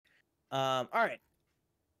All right.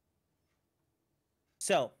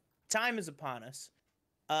 So time is upon us.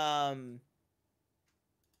 Um,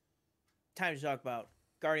 Time to talk about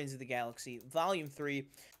Guardians of the Galaxy Volume 3.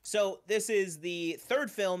 So, this is the third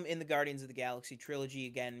film in the Guardians of the Galaxy trilogy,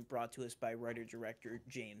 again brought to us by writer director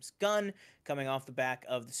James Gunn, coming off the back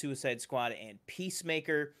of the Suicide Squad and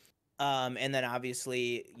Peacemaker. And then,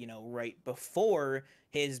 obviously, right before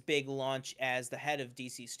his big launch as the head of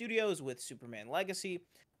DC Studios with Superman Legacy.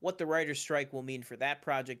 What the writer's strike will mean for that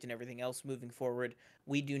project and everything else moving forward,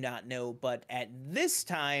 we do not know. But at this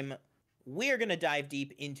time, we're going to dive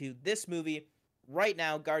deep into this movie right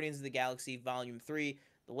now, Guardians of the Galaxy Volume 3,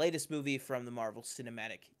 the latest movie from the Marvel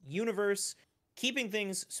Cinematic Universe. Keeping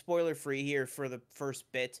things spoiler-free here for the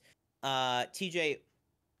first bit. TJ,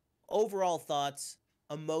 overall thoughts,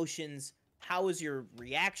 emotions, how was your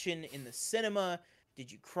reaction in the cinema?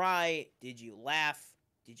 Did you cry? Did you laugh?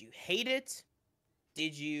 Did you hate it?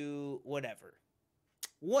 Did you whatever?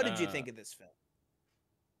 What did you think of this film?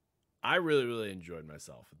 I really, really enjoyed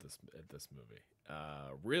myself at this movie.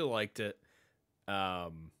 Really liked it.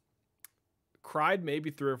 Cried maybe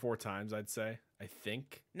 3 or 4 times, I'd say. I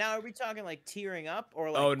think. Now, are we talking like tearing up or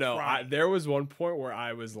like? Oh no! Crying? There was one point where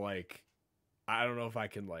I was like, I don't know if I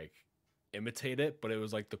can like imitate it, but it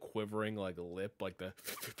was like the quivering like lip, like the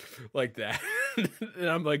like that, and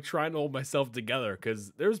I'm like trying to hold myself together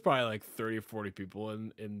because there's probably like 30 or 40 people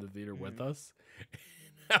in the theater with us.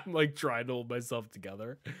 I'm like trying to hold myself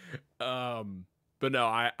together. But no,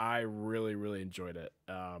 I really, really enjoyed it.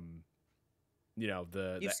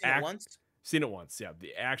 You've seen it once? Seen it once, yeah.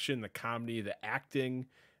 The action, the comedy, the acting,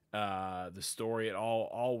 the story, it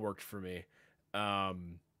all worked for me.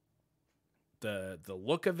 The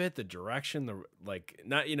look of it, the direction, the like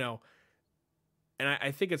not, and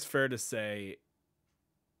I think it's fair to say,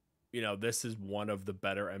 this is one of the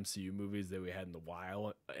better MCU movies that we had in a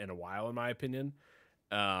while, in my opinion.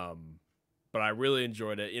 But I really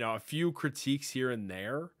enjoyed it. A few critiques here and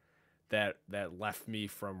there that left me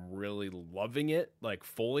from really loving it like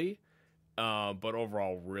fully. But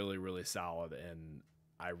overall really, really solid. And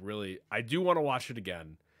I do want to watch it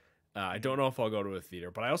again. I don't know if I'll go to a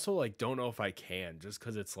theater, but I also like don't know if I can just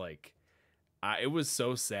because it's like it was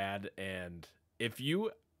so sad. And if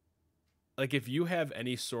you have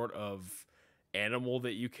any sort of animal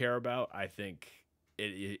that you care about, I think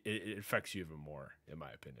it affects you even more, in my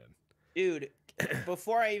opinion. Dude,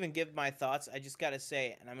 before I even give my thoughts, I just gotta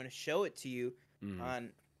say, and I'm gonna show it to you on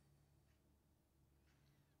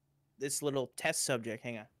this little test subject.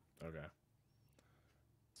 Hang on. Okay.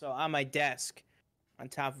 So on my desk, on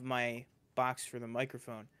top of my box for the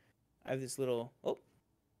microphone, I have this little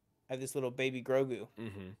baby Grogu.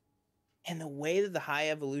 And the way that the High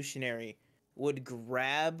Evolutionary would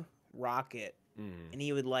grab Rocket, and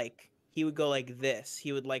he would go like this.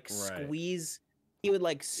 He would like squeeze. He would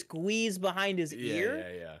like squeeze behind his ear.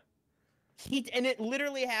 Yeah. And it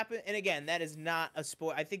literally happened. And again, that is not a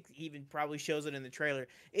spoil. I think he even probably shows it in the trailer.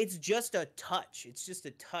 It's just a touch. It's just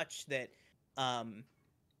a touch that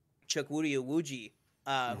Chukwudi Iwuji,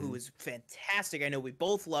 who was fantastic. I know we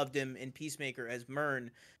both loved him in Peacemaker as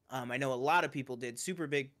Myrn. I know a lot of people did. Super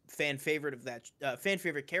big fan favorite of that fan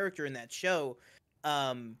favorite character in that show.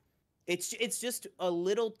 It's just a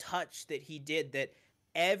little touch that he did that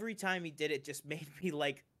every time he did it just made me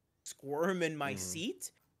like squirm in my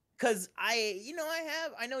seat. Cause I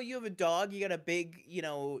know you have a dog, you got a big,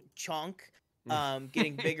 chunk,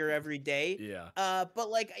 getting bigger every day. Yeah.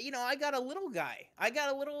 But like, I got a little guy. I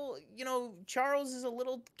got a little, Charles is a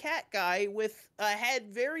little cat guy with a head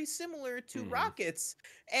very similar to Rocket's.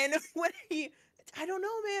 And I don't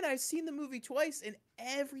know, man, I've seen the movie twice, and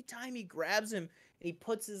every time he grabs him and he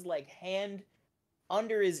puts his like hand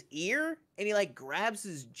under his ear and he like grabs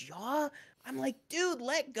his jaw, I'm like, dude,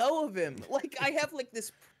 let go of him. Like, I have like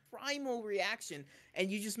this primal reaction, and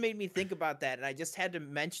you just made me think about that, and I just had to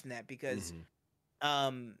mention that because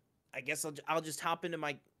I guess I'll just hop into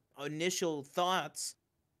my initial thoughts.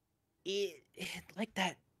 It like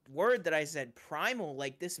that word that I said, primal,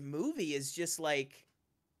 like this movie is just like,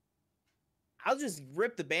 I'll just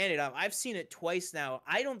rip the Band-Aid off. I've seen it twice now.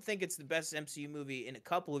 I don't think it's the best MCU movie in a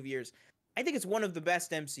couple of years. I think it's one of the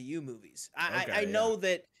best MCU movies. I know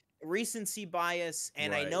that recency bias,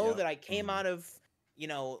 and I know that I came out of,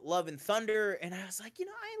 Love and Thunder, and I was like, I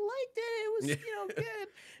liked it. It was, good.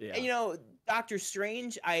 Yeah. Doctor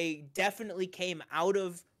Strange, I definitely came out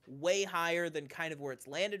of way higher than kind of where it's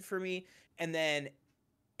landed for me. And then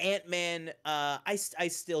Ant-Man, I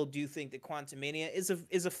still do think that Quantumania is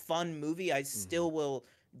a fun movie. I still will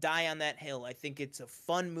die on that hill. I think it's a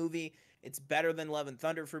fun movie. It's better than Love and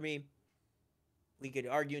Thunder for me. we could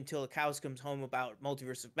argue until the cows comes home about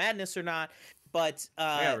Multiverse of Madness or not, but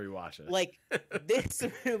I gotta rewatch like it. this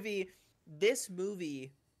this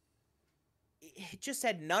movie, it just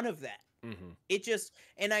had none of that. Mm-hmm. It just,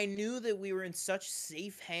 and I knew that we were in such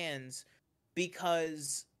safe hands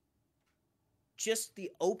because just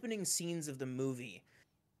the opening scenes of the movie,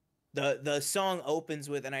 the song opens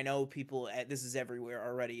with, and I know people this is everywhere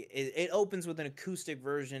already, it opens with an acoustic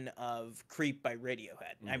version of Creep by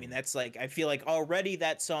Radiohead. I mean, Mm-hmm. that's like, I feel like already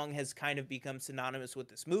that song has kind of become synonymous with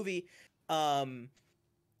this movie. um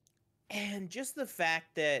and just the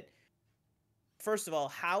fact that, first of all,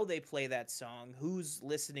 how they play that song, who's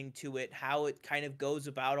listening to it, how it kind of goes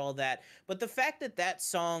about all that, but the fact that that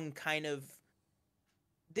song kind of,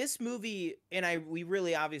 this movie, and we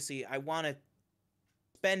really, obviously, I want to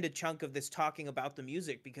spend a chunk of this talking about the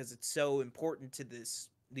music because it's so important to these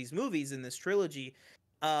movies in this trilogy.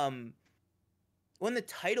 um when the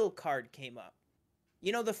title card came up,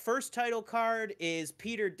 you know, the first title card is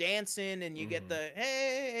Peter dancing, and you get Mm-hmm. the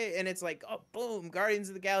hey, and it's like, oh, boom, Guardians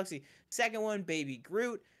of the Galaxy. Second one, Baby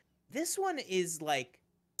Groot. This one is like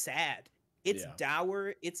sad. It's Yeah.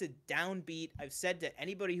 dour. It's a downbeat. I've said to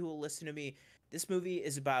anybody who will listen to me, this movie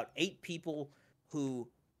is about 8 people who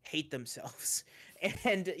hate themselves.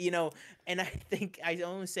 And, you know, and I think I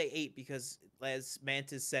only say 8 because, as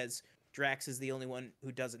Mantis says, Drax is the only one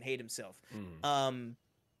who doesn't hate himself. Mm-hmm. Um,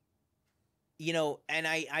 you know, and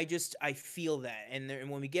I just, I feel that, and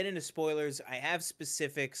when we get into spoilers, I have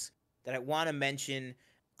specifics that I want to mention,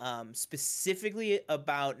 specifically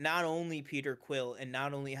about not only Peter Quill and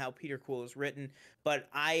not only how Peter Quill is written, but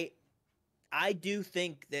I do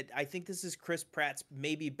think that, I think this is Chris Pratt's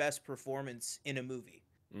maybe best performance in a movie.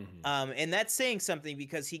 Mm-hmm. And that's saying something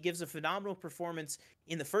because he gives a phenomenal performance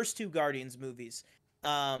in the first 2 Guardians movies.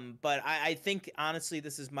 But I think, honestly,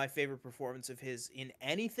 this is my favorite performance of his in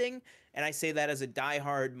anything, and I say that as a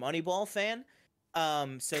diehard Moneyball fan.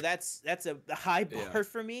 So that's a high Yeah. bar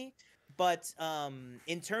for me. But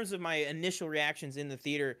in terms of my initial reactions in the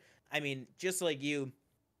theater, I mean, just like you,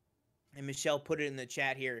 and Michelle put it in the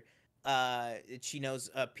chat here. She knows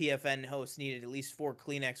a PFN host needed at least 4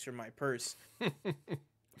 Kleenex from my purse.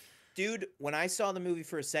 Dude, when I saw the movie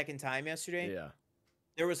for a second time yesterday, Yeah.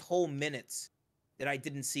 there was whole minutes that I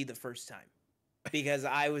didn't see the first time because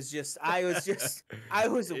I I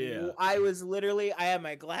was literally, I had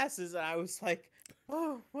my glasses and I was like,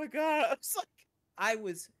 oh my god, I was like, I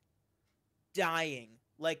was dying,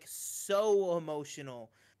 like so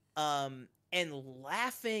emotional, and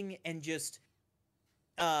laughing and just,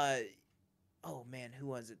 uh, oh man, who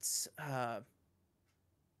was it?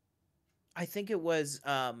 I think it was,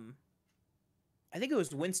 I think it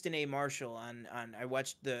was Winston A. Marshall on. I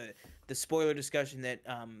watched the spoiler discussion that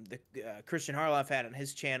the Christian Harloff had on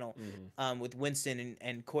his channel, Mm-hmm. with Winston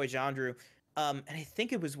and Coy Jandreau, and I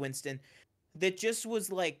think it was Winston that just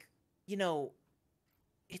was like, you know,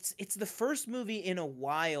 it's the first movie in a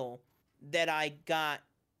while that I got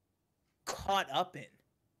caught up in.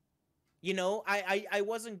 You know, I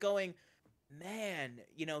wasn't going, man,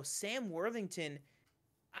 you know, Sam Worthington.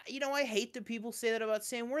 You know, I hate that people say that about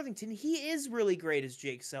Sam Worthington. He is really great as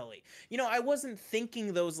Jake Sully. You know, I wasn't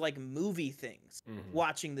thinking those like movie things Mm-hmm.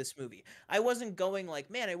 watching this movie. I wasn't going like,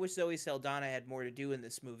 man, I wish Zoe Saldana had more to do in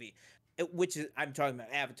this movie. Which is, I'm talking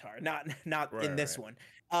about Avatar, not Right. in this Right.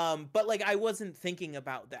 one. But like, I wasn't thinking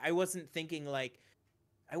about that. I wasn't thinking like,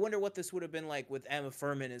 I wonder what this would have been like with Emma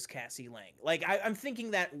Furman as Cassie Lang. Like, I'm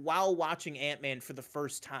thinking that while watching Ant-Man for the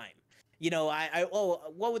first time. You know, oh,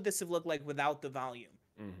 what would this have looked like without the volume?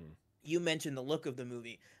 Mm-hmm. You mentioned the look of the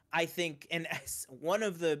movie. I think, and as one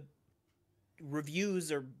of the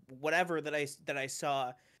reviews or whatever that I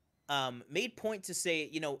saw, made point to say,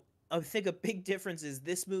 you know, I think a big difference is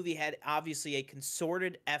this movie had obviously a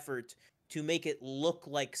concerted effort to make it look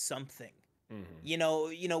like something. Mm-hmm.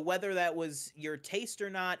 You know, whether that was your taste or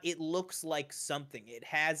not, it looks like something. It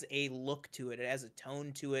has a look to it. It has a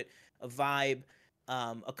tone to it, a vibe,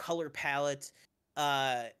 a color palette,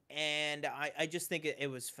 and I just think it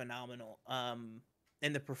was phenomenal.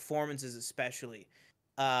 And the performances especially.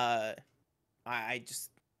 I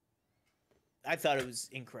just, I thought it was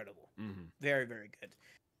incredible, Mm-hmm. very very good.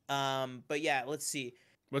 But yeah, let's see.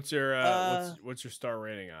 What's your Uh, what's your star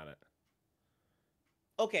rating on it?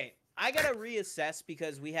 okay, I gotta reassess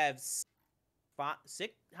because we have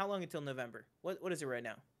six. How long until November? What is it right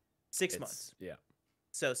now? 6 months. Yeah.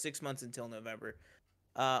 So 6 months until November.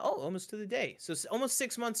 Almost to the day. So almost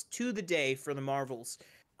 6 months to the day for the Marvels.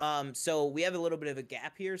 So we have a little bit of a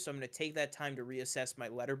gap here. So I'm gonna take that time to reassess my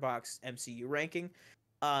Letterboxd MCU ranking.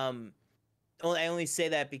 Um, I only say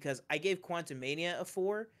that because I gave Quantumania a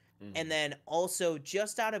 4, And Mm-hmm. then also,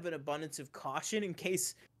 just out of an abundance of caution, in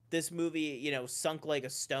case this movie, sunk like a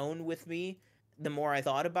stone with me, the more I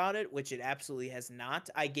thought about it, which it absolutely has not,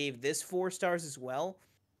 I gave this 4 stars as well.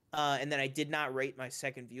 And then I did not rate my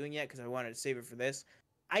second viewing yet because I wanted to save it for this.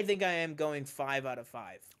 I think I am going 5 out of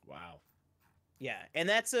 5. Wow. Yeah, and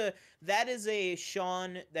that is a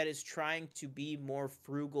Sean that is trying to be more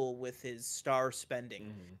frugal with his star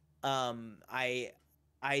spending. Mm-hmm.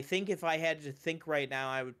 I think if I had to think right now,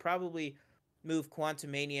 I would probably move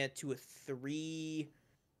Quantumania to a 3,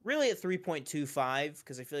 really a 3.25,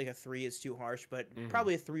 because I feel like a 3 is too harsh, but Mm-hmm.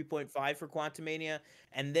 probably a 3.5 for Quantumania.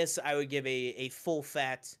 And this I would give a full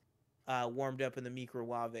fat, warmed up in the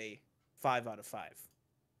microwave 5 out of 5,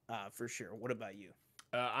 for sure. What about you?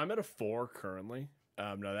 I'm at a 4 currently.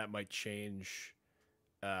 Now that might change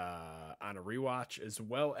on a rewatch, as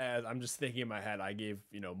well as I'm just thinking in my head. I gave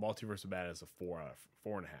Multiverse of Madness a 4.5.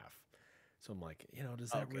 So I'm like, does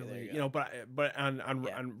that Okay, there really, you go. but Yeah. on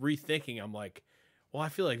rethinking, I'm like, well, I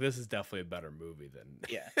feel like this is definitely a better movie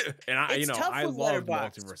Yeah. than, and It's tough I with loved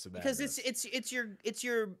Letterboxd Multiverse of because it's Madness. it's it's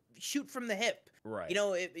your shoot from the hip. Right.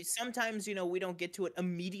 Sometimes we don't get to it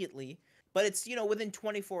immediately, but it's within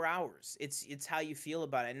 24 hours. It's how you feel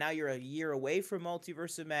about it. And now you're a year away from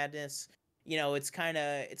Multiverse of Madness. It's kind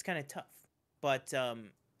of tough. But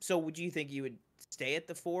so would you think you would stay at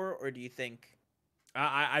the 4, or do you think?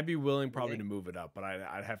 I'd be willing What do you probably to think? move it up, but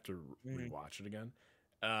I'd have to Mhm. rewatch it again.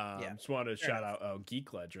 Yeah, Just wanted to fair shout enough. out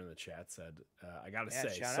Geek Ledger in the chat said, I gotta Yeah,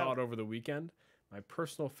 say, shout saw out. it over the weekend. My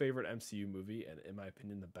personal favorite MCU movie, and in my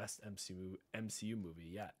opinion, the best MCU movie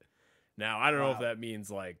yet. Now I don't know if Wow. that means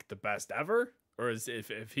like the best ever, or is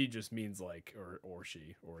if he just means like or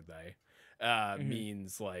she or they Hmm.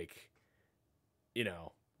 means like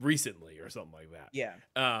recently or something like Yeah.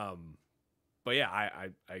 that. But yeah,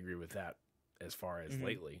 I agree with that as far as Hmm.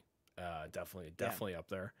 lately. Definitely Yeah. definitely up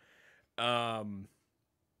there. Um,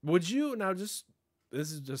 would you now just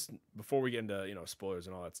this is just before we get into spoilers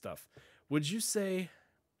and all that stuff? Would you say?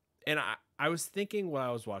 And I was thinking while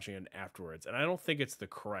I was watching it afterwards, and I don't think it's the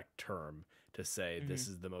correct term to say Hmm. this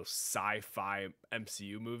is the most sci-fi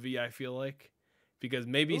MCU movie. I feel like because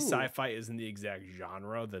maybe Ooh. sci-fi isn't the exact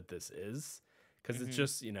genre that this is. Because it's Hmm.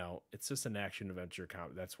 just it's just an action adventure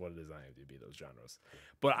comedy. That's what it is on IMDb, those genres.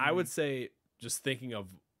 But I Hmm. would say just thinking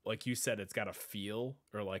of like you said, it's got a feel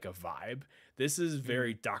or like a vibe. This is Hmm.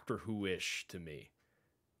 very Doctor Who-ish to me,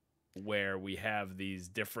 where we have these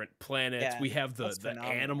different planets. Yeah. We have That's the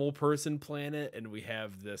phenomenal. animal person planet, and we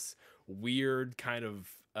have weird kind of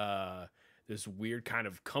this weird kind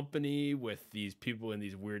of company with these people in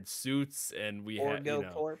these weird suits, and we have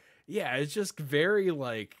Orgo Corp. yeah, it's just very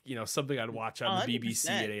like something I'd watch on the BBC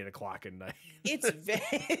 100%. at 8 o'clock at night. It's very,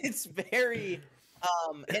 it's very,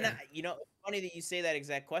 and it's funny that you say that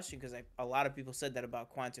exact question because a lot of people said that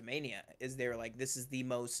about Quantumania. Is they're like, this is the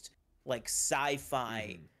most like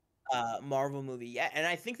sci-fi Hmm. Marvel movie yet, and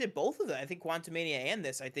I think that both of them, I think Quantumania and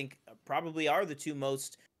this, I think probably are the two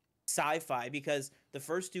most sci-fi because the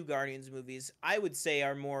first two Guardians movies, I would say,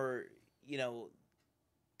 are more, you know,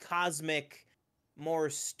 cosmic, more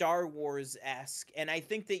Star Wars esque. And I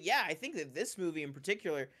think that this movie in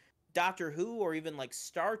particular, Doctor Who or even like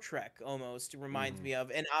Star Trek almost reminds Hmm. me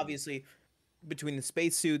of. And obviously, between the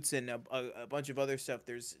spacesuits and a bunch of other stuff,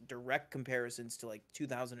 there's direct comparisons to like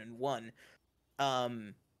 2001,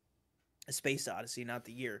 um, A Space Odyssey, not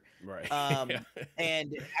the year. Right. Yeah. Um,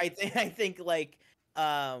 and I think like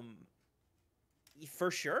um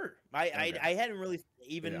for sure. Okay. I hadn't really Yeah.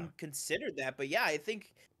 even considered that, but yeah, I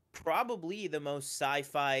think probably the most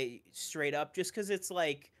sci-fi straight up, just because it's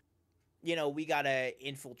like, we gotta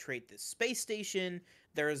infiltrate this space station.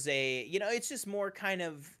 There's it's just more kind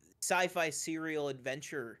of sci-fi serial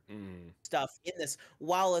adventure Hmm. stuff in this,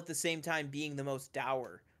 while at the same time being the most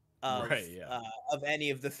dour of Right. Yeah. uh, of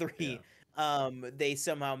any of the Yeah. three. They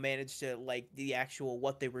somehow managed to like the actual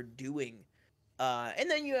what they were doing. And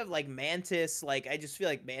then you have like Mantis. Like I just feel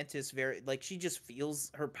like Mantis very like she just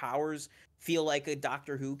feels her powers feel like a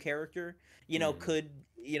Doctor Who character. Hmm. Could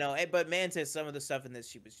but Mantis, some of the stuff in this,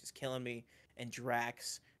 she was just killing me. And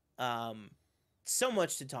Drax, um, so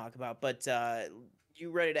much to talk about. But you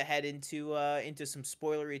ready to head into some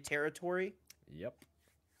spoilery territory? Yep.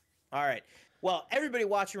 All right. Well, everybody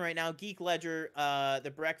watching right now, Geek Ledger,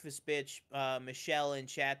 the Breakfast Bitch, Michelle in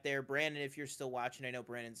chat there. Brandon, if you're still watching, I know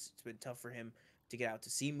it's been tough for him to get out to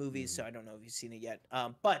see movies, Hmm. so I don't know if you've seen it yet.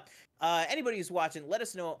 But anybody who's watching, let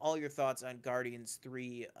us know all your thoughts on Guardians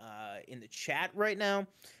 3 in the chat right now.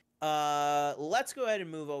 Let's go ahead and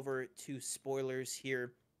move over to spoilers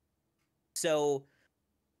here. So,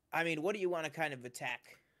 I mean, what do you want to kind of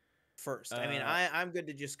attack first? I mean, Uh, I'm good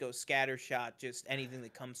to just go scattershot, just anything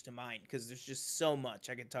that comes to mind, because there's just so much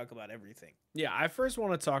I could talk about everything. yeah, I first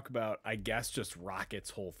want to talk about, I guess, just Rocket's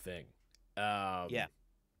whole thing, Yeah,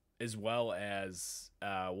 as well as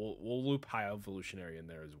we'll loop High Evolutionary in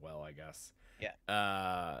there as well, I guess. yeah.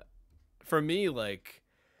 Uh, for me, like,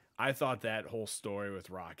 I thought that whole story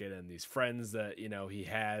with Rocket and these friends that he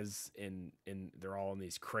has in they're all in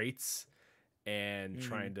these crates and Mhm.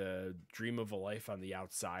 trying to dream of a life on the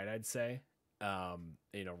outside, I'd say. Oh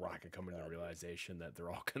Rocket coming to my the god. realization that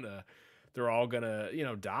they're all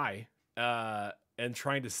gonna die, and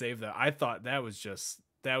trying to save them. I thought that was just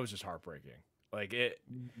heartbreaking. Like it,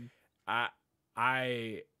 Mhm. I,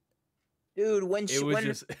 I, Dude, it was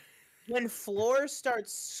just, when Floor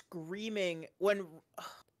starts screaming, when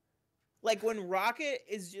Rocket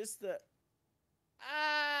is just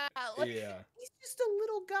like yeah, he's just a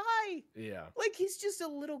little guy. yeah. Like he's just a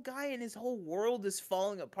little guy and his whole world is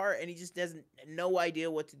falling apart and he just doesn't no idea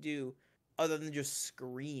what to do other than just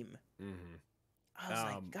scream. hmm I was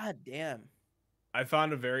like, Um, God damn. I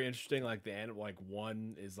found it very interesting. Like the animal, like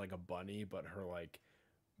one is like a bunny, but her like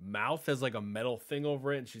mouth has like a metal thing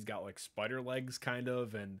over it, and she's got like spider legs, kind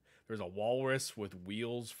of. And there's a walrus with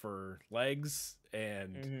wheels for legs,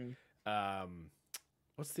 and Hmm. um,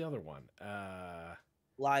 what's the other one?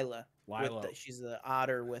 Lila Lila. she's the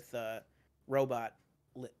otter with robot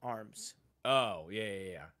arms. Oh yeah, yeah,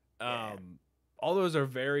 yeah. Yeah. All those are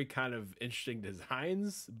very kind of interesting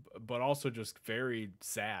designs, but also just very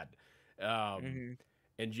sad. Um, Hmm.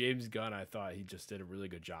 and James Gunn, I thought he just did a really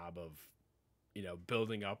good job of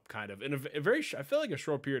building up kind of in a very I feel like a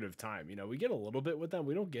short period of time. We get a little bit with them.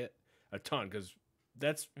 We don't get a ton because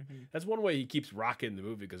that's Hmm. that's one way he keeps Rocket in the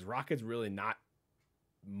movie, because Rocket's really not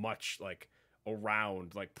much like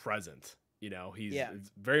around, like present. He's Yeah.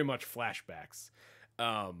 it's very much flashbacks.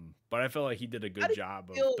 But I felt like he did a How good do job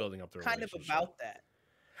you of feel building up the kind of relationship. about that?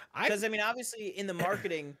 I 'Cause, I mean, obviously, in the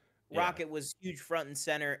marketing, Yeah. Rocket was huge front and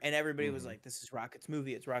center, and everybody was hmm like, "This is Rocket's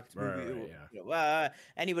movie, it's Rocket's Right, movie," right, yeah.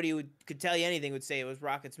 anybody who could tell you anything would say it was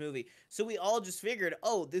Rocket's movie. So we all just figured,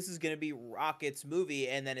 "Oh, this is gonna be Rocket's movie,"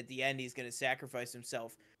 and then at the end, he's gonna sacrifice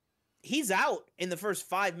himself. He's out in the first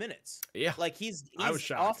 5 minutes. Yeah. Like, I was he's off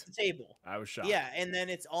shocked. the table. I was shocked. Yeah, and then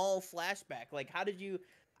it's all flashback. Like, how did you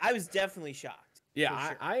I was definitely shocked, Yeah, for I,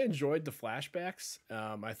 sure. I enjoyed the flashbacks.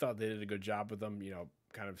 I thought they did a good job with them,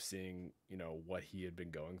 kind of seeing, what he had been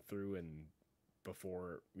going through, and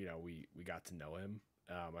before, we got to know him.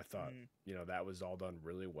 I thought, Mhm. that was all done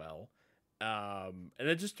really well. And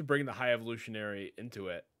then just to bring the high evolutionary into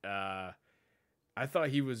it, I thought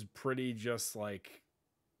he was pretty just like,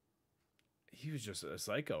 he was just a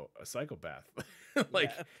psychopath.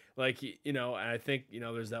 like Yeah. and I think,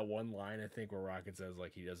 there's that one line, I think, where Rocket says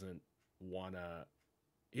like wanna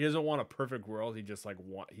he doesn't want a perfect world. He just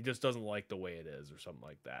doesn't like the way it is, or something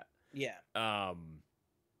like that. Yeah. And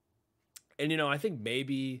I think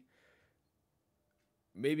maybe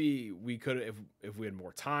we could, if we had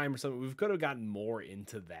more time or something, we could have gotten more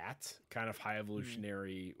into that kind of high Mhm.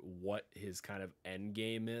 evolutionary, what his kind of end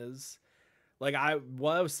game is. Like,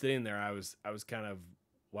 while I was sitting there, I was kind of,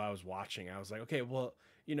 while I was watching, I was like, okay, well,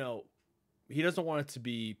 he doesn't want it to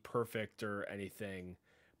be perfect or anything,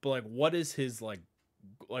 but like, what is his like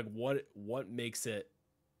what makes it,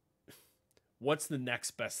 what's the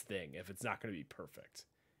next best thing if it's not going to be perfect?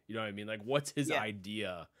 You know what I mean? Like, what's his Yeah.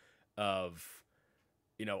 idea of,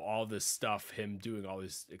 all this stuff, him doing all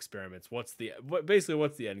these experiments? Basically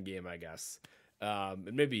what's the end game, I guess? And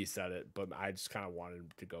maybe he said it, but I just kind of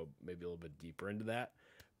wanted to go maybe a little bit deeper into that.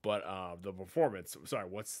 But the performance, sorry,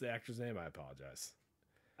 what's the actor's name? I apologize.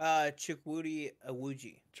 Chukwudi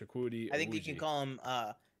Awuji. Chakwudi I think you can Awuji. call him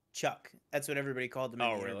Chuck. That's what everybody called him in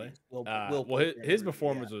Oh, the really? interviews. Will Well, put his, it in the his interview. Yeah.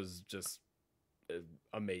 performance was just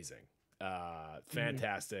amazing. Mhm.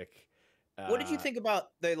 Fantastic. What did you Uh, think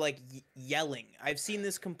about the yelling? I've seen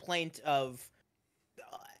this complaint of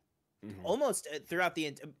uh, mhm. almost throughout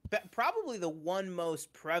probably the one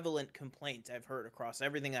most prevalent complaint I've heard across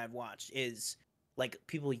everything I've watched is like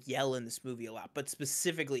people yell in this movie a lot, but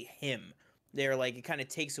specifically him. They're like it kind of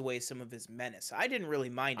takes away some of his menace. I didn't really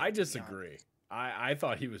mind I it to be disagree. honest. I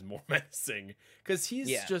thought he was more menacing, because he's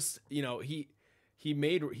Yeah. just, he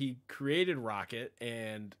created Rocket,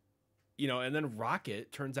 and and then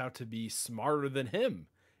Rocket turns out to be smarter than him.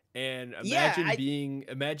 And Yeah,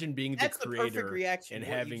 imagine being the that's the perfect creator reaction and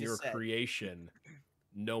what you having your just said. creation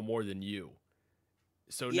know more than you.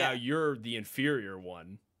 So now Yeah. you're the inferior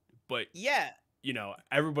one, but Yeah.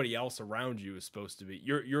 everybody else around you is supposed to be,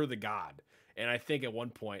 you're the god. And I think at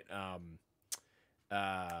one point, oh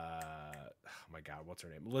my god, what's her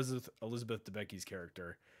name? Elizabeth Debicki's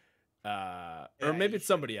character. Or Yeah, maybe he it's should.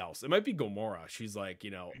 somebody else. It might be Gamora. She's like,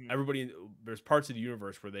 Mhm. everybody. There's parts of the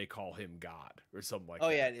universe where they call him God or something like Oh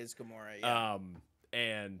yeah, that. it is Gamora. Yeah.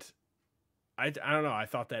 And I don't know. I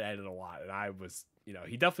thought that added a lot, and I was, he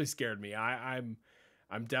definitely scared me. I'm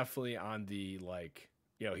definitely on the like,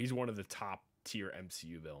 he's one of the top tier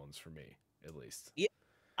MCU villains for me, at least. Yeah.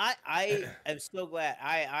 I am so glad.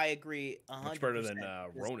 I agree Much better 100% than because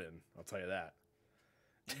Ronan. I'll tell you that.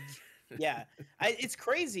 yeah, it's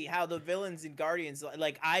crazy how the villains in Guardians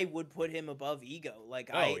like I would put him above Ego. Like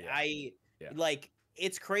Oh yeah, I yeah. like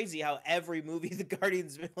it's crazy how every movie the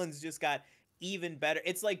Guardians villains just got even better.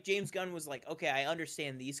 It's like James Gunn was like, "Okay, I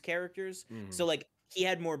understand these characters." Hmm. So like he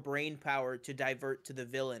had more brain power to divert to the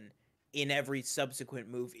villain in every subsequent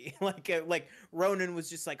movie. Like Ronan was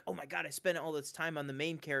just like, "Oh my god, I spent all this time on the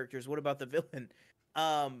main characters. What about the villain?"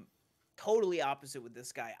 Um Totally opposite with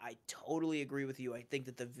this guy. I totally agree with you. I think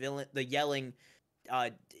that the yelling,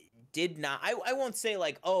 did not. I won't say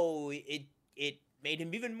like, oh, it made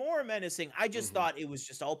him even more menacing. I just Hmm. thought it was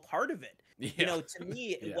just all part of it. Yeah, To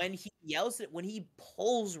me, yeah. when he yells it, when he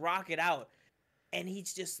pulls Rocket out, and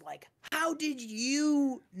he's just like, "How did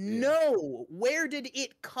you Yeah. know? Where did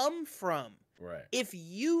it come from? Right. If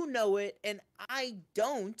you know it and I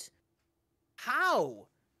don't, how?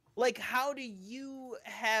 Like, how do you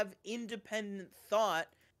have independent thought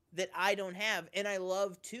that I don't have? And I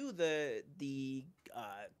love too the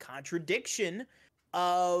contradiction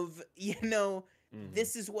of Hmm.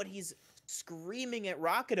 this is what he's screaming at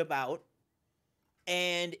Rocket about,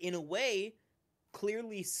 and in a way,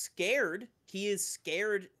 clearly scared. He is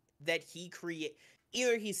scared that he create.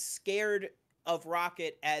 Either he's scared of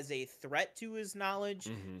Rocket as a threat to his knowledge.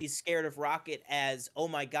 Hmm. He's scared of Rocket as, oh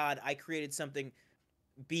my god, I created something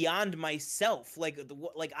beyond myself. Like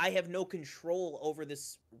I have no control over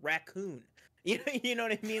this raccoon. You know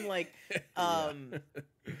what I mean? Like, Yeah. um,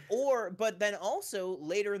 or but then also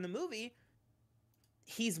later in the movie,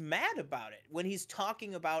 he's mad about it when he's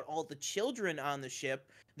talking about all the children on the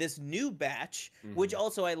ship, this new batch, which Hmm.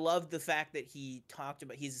 also I love the fact that he talked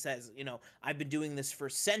about. He says, I've been doing this for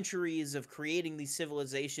centuries of creating these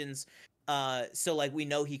civilizations. So like we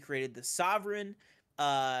know he created the sovereign.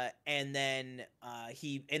 And then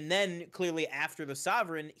clearly after the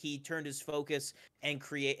sovereign, he turned his focus and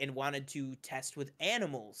wanted to test with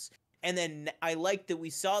animals. And then I like that we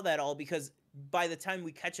saw that all because by the time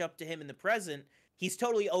we catch up to him in the present, he's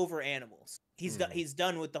totally over animals. Hmm. He's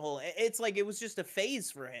done with the whole. It's like it was just a phase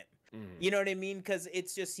for him. Hmm. You know what I mean? Because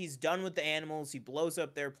it's just he's done with the animals. He blows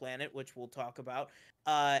up their planet, which we'll talk about.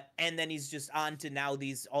 And then he's just on to now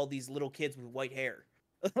all these little kids with white hair.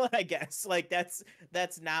 I guess like that's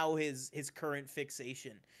now his current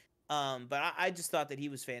fixation. But I just thought that he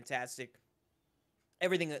was fantastic.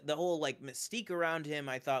 Everything, the whole like mystique around him,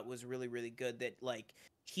 I thought was really really good. That like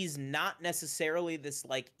he's not necessarily this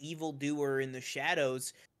like evil doer in the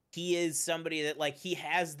shadows. He is somebody that like he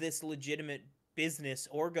has this legitimate business,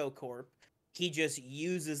 Orgo Corp. He just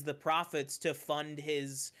uses the profits to fund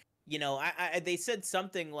his. They said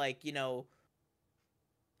something like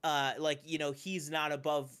he's not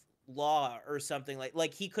above law or something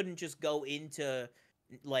like he couldn't just go into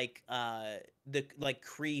like the like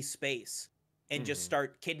Kree space and just Hmm.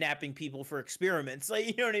 start kidnapping people for experiments. Like,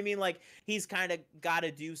 you know what I mean? Like he's kind of got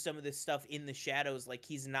to do some of this stuff in the shadows. Like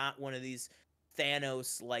he's not one of these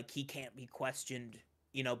Thanos, like he can't be questioned,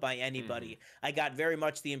 by Hmm. anybody. I got very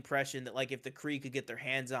much the impression that like if the Kree could get their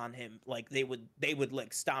hands on him, like they would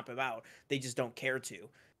like stomp him out. They just don't care to.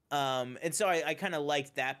 And so I kind of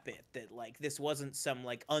liked that bit, that like this wasn't some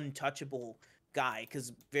like untouchable guy,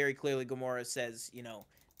 because very clearly Gamora says,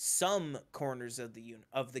 some corners of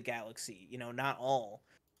the galaxy, not all.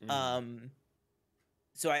 Hmm. Um,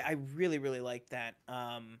 so I really really like that.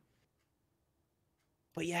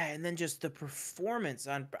 But yeah, and then just the performance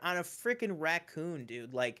on a freaking raccoon,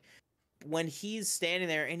 dude. Like when he's standing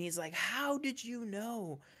there and he's like, "How did you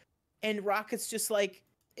know?" And Rocket's just like,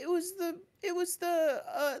 "It was the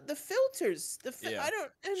filters. Yeah. I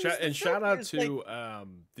don't. It was the And shout out filters." Like, to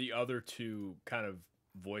the other two kind of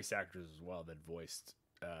voice actors as well that voiced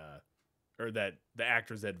or that the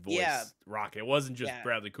actors that yeah, voiced Rocket. It wasn't just yeah,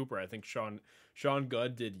 Bradley Cooper. I think Sean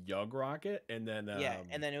Gunn did Young Rocket, and then yeah.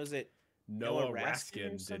 And then it was it Noah Noah Raskin or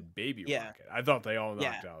Raskin something. did Baby Yeah, Rocket. I thought they all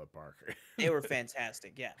yeah. knocked out of the park. They were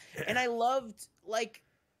fantastic. Yeah, and I loved like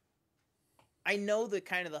I know that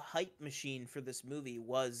kind of the hype machine for this movie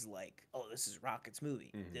was like, oh, this is Rocket's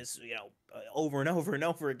movie. Hmm. This, over and over and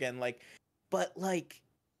over again. Like, but like,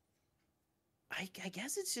 I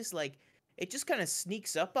guess it's just like, it just kind of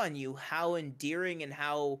sneaks up on you how endearing and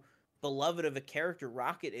how beloved of a character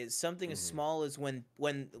Rocket is. Something as Hmm. small as when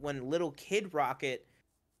little kid Rocket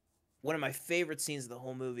one of my favorite scenes of the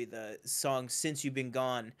whole movie, the song "Since You've Been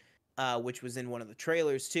Gone," which was in one of the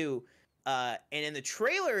trailers too. And in the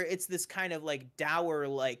trailer, it's this kind of like dour,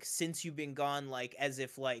 like "Since you've been gone," like as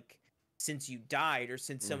if like since you died or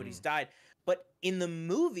since somebody's Mhm. died. But in the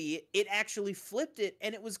movie, it actually flipped it,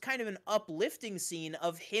 and it was kind of an uplifting scene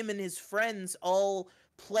of him and his friends all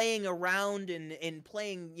playing around and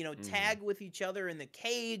playing, Mhm. tag with each other in the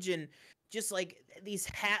cage, and just like these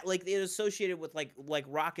like it associated with like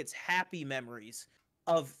Rocket's happy memories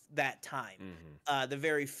of that time, Mhm. the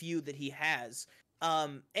very few that he has.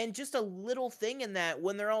 And just a little thing in that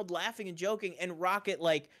when they're all laughing and joking, and Rocket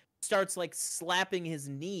like starts like slapping his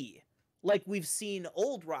knee, like we've seen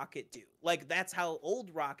old Rocket do. Like that's how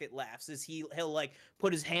old Rocket laughs, is he'll like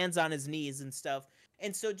put his hands on his knees and stuff.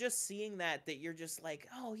 And so just seeing that you're just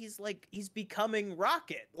oh, he's becoming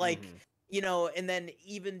Rocket. Like, Mhm. and then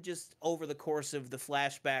even just over the course of the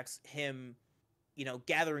flashbacks, him,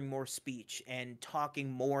 gathering more speech and talking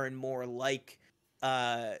more and more like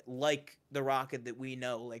the Rocket that we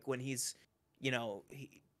know, like when he's,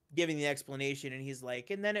 giving the explanation, and he's like,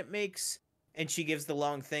 and then it makes, and she gives the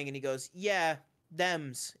long thing, and he goes, yeah,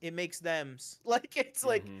 thems, it makes thems. Like it's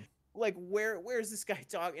Mhm. like where's this guy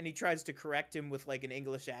talking? And he tries to correct him with like an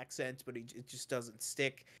English accent, but it just doesn't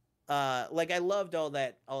stick. Like I loved all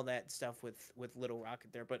that stuff with Little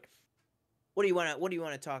Rocket there. But what do you want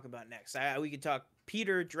to talk about next? We could talk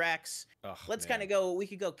Peter, Drax. Oh Let's kind man. of go. We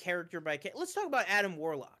could go character by character. Let's talk about Adam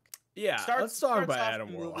Warlock. Yeah, let's talk Starts about off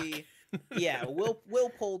Adam the Warlock. movie. Yeah, Will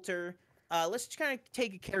Poulter. Let's kind of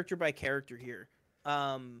take it character by character here.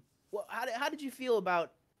 Well, how did you feel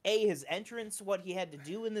about his entrance, what he had to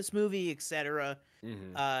do in this movie, etc.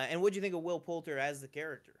 Mhm. And what do you think of Will Poulter as the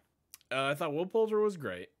character? I thought Will Poulter was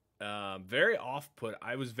great. Very off put.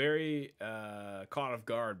 I was very caught off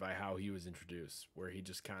guard by how he was introduced, where he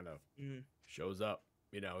just kind of Mhm. shows up.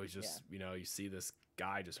 He's Yeah, just, you see this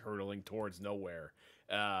guy just hurtling towards nowhere.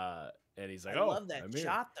 And he's I like, oh, love that I'm here.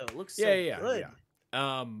 shot though. It looks Yeah, so yeah, yeah, good.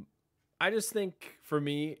 yeah. I just think for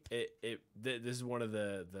me, this is one of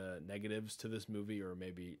the negatives to this movie, or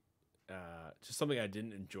maybe just something I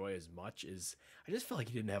didn't enjoy as much, is I just felt like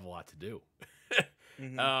he didn't have a lot to do.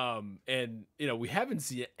 Hmm. And we haven't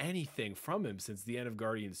seen anything from him since the end of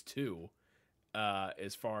Guardians 2,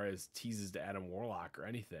 as far as teases to Adam Warlock or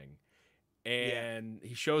anything. Yeah, And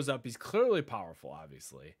he shows up. He's clearly powerful,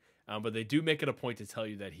 obviously, but they do make it a point to tell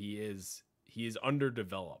you that he is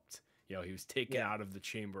underdeveloped. He was taken yeah. out of the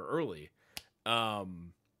chamber early.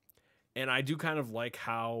 Um, and I do kind of like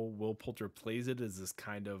how Will Poulter plays it as this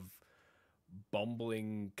kind of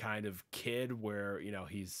bumbling kind of kid, where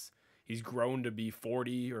he's grown to be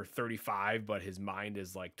 40 or 35, but his mind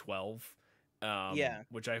is like 12, Yeah.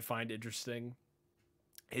 which I find interesting.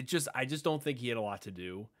 I just don't think he had a lot to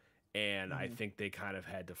do, and I Hmm. think they kind of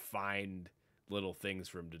had to find little things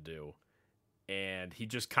for him to do, and he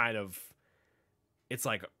just kind of, it's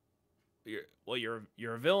like,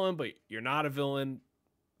 you're a villain, but you're not a villain,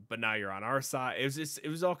 but now you're on our side. It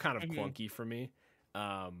was all kind of Hmm. clunky for me,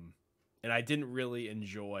 and I didn't really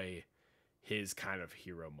enjoy his kind of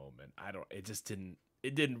hero moment.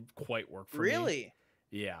 It didn't quite work for me. Really?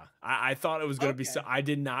 Yeah, I thought it was gonna be so. Okay. I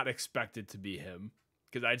did not expect it to be him,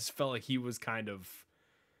 because I just felt like he was kind of.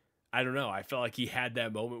 I don't know. I felt like he had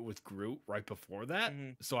that moment with Groot right before that,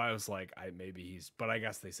 Hmm. so I was like, maybe he's. But I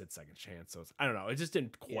guess they said second chance, so I don't know. It just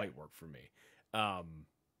didn't Yeah. quite work for me. But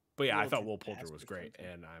A yeah, I little thought too Will Poulter fast was or great,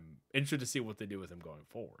 something. and I'm interested to see what they do with him going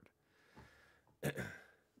forward.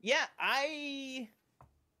 Yeah, I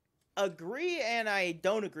agree and I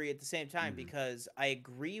don't agree at the same time, Hmm. because I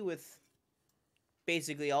agree with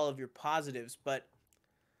basically all of your positives, but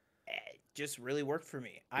it just really worked for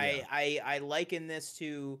me. Yeah. I liken this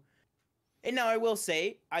to, and now I will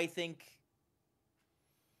say, I think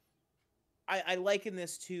I liken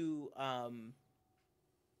this to,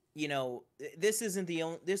 this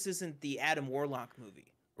isn't the Adam Warlock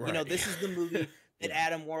movie. Right. This is the movie that Yeah.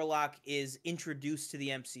 Adam Warlock is introduced to the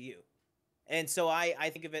MCU. And so I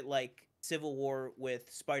think of it like Civil War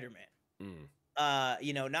with Spider-Man.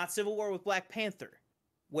 Mm. Not Civil War with Black Panther,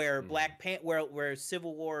 where Hmm. where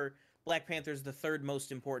Civil War Black Panther is the third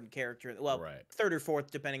most important character. Well, Right. third or fourth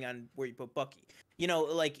depending on where you put Bucky.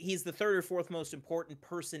 Like he's the third or fourth most important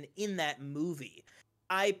person in that movie.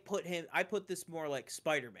 I put this more like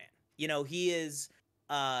Spider-Man. He is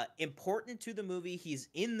important to the movie. He's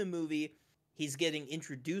in the movie. He's getting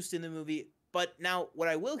introduced in the movie. But now what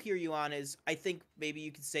I will hear you on is, I think maybe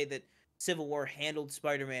you could say that Civil War handled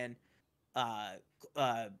Spider-Man uh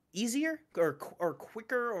easier, or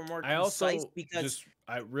quicker, or more I concise, also because just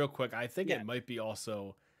I real quick, I think yeah. it might be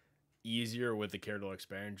also easier with the character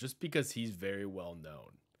experience, just because he's very well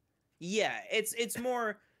known. Yeah, it's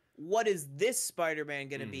more what is this Spider-Man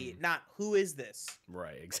gonna be, Hmm. not who is this.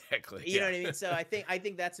 Right. Exactly. You know Yeah. what I mean? So I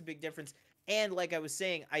think that's a big difference. And like I was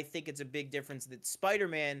saying, I think it's a big difference that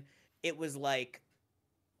Spider-Man, it was like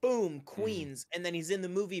boom, Hmm. Queens, and then he's in the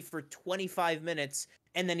movie for 25 minutes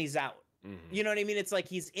and then he's out. Hmm. You know what I mean? It's like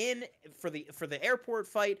he's in for the airport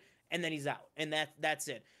fight and then he's out. And that's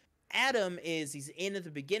it. Adam is he's in at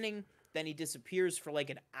the beginning, then he disappears for like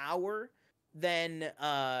an hour, then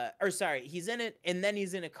or sorry, he's in it and then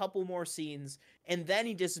he's in a couple more scenes and then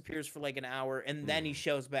he disappears for like an hour and then he Hmm.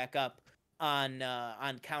 shows back up on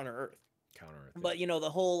Counter Earth. Counter Earth. Yeah. But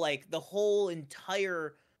the whole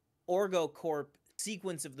entire Orgo Corp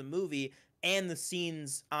sequence of the movie and the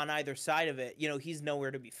scenes on either side of it, he's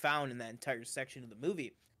nowhere to be found in that entire section of the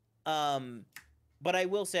movie. Um, but I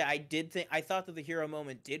will say I thought that the hero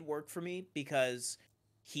moment did work for me because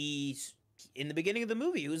he's in the beginning of the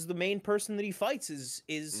movie, who's the main person that he fights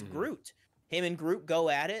is Hmm. Groot. Him and Groot go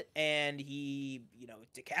at it, and he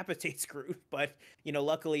decapitates Groot. But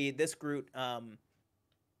luckily this Groot and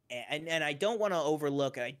I don't want to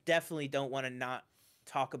overlook. I definitely don't want to not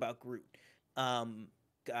talk about Groot. Um,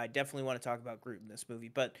 I definitely want to talk about Groot in this movie,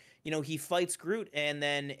 but he fights Groot, and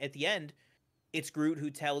then at the end, it's Groot who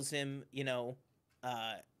tells him,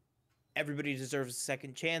 uh, everybody deserves a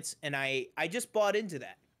second chance, and I just bought into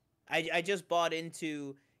that. I just bought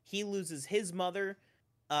into he loses his mother,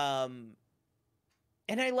 um,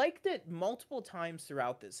 and I liked it multiple times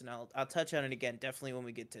throughout this, and I'll touch on it again definitely when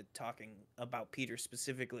we get to talking about Peter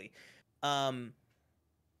specifically. Um,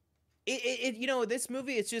 this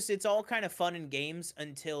movie it's all kind of fun and games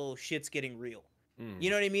until shit's getting real. You Hmm.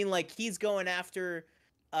 know what I mean? Like he's going after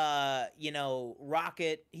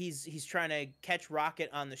Rocket. He's trying to catch Rocket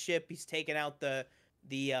on the ship. He's taking out the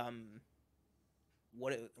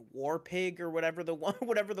what War Pig or whatever the one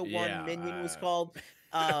whatever the one Yeah. minion was called.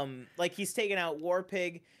 Like he's taking out War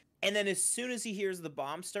Pig, and then as soon as he hears the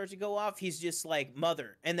bomb start to go off, he's just like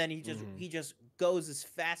mother, and then he just Hmm. he just goes as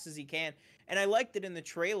fast as he can. And I liked it in the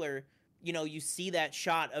trailer. You see that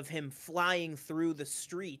shot of him flying through the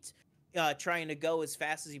street, trying to go as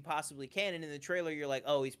fast as he possibly can. And in the trailer, you're like,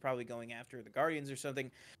 oh, he's probably going after the Guardians or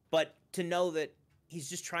something. But to know that he's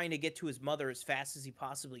just trying to get to his mother as fast as he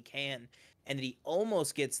possibly can, and that he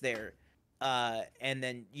almost gets there, and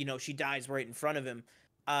then she dies right in front of him.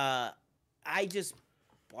 Uh, I just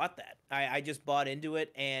bought that. I just bought into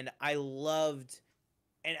it, and I loved.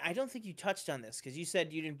 And I don't think you touched on this because you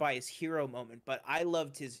said you didn't buy his hero moment, but I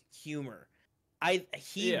loved his humor.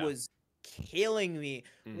 He Yeah. was killing me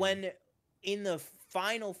Hmm. when in the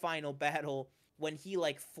final battle when he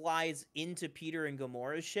like flies into Peter and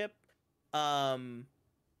Gamora's ship. Um,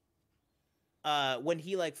 when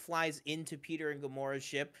he like flies into Peter and Gamora's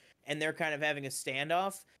ship and they're kind of having a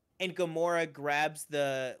standoff and Gamora grabs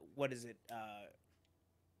the what is it?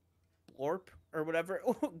 Blorp or whatever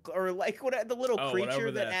or like what the little Oh, creature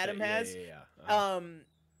whatever that that thing. Adam Yeah. has. Yeah. Yeah. Um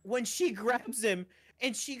when she grabs him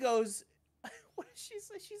and she goes what is she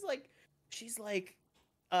say? She's like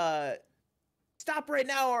uh stop right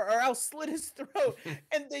now or I'll slit his throat.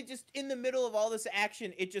 And they just in the middle of all this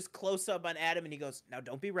action, it just close up on Adam and he goes, "Now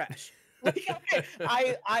don't be rash." Like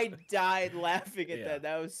I died laughing at Yeah. that.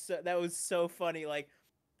 That was so funny. Like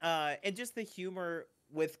and just the humor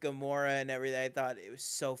with Gamora and everything. I thought it was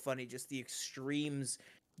so funny. Just the extreme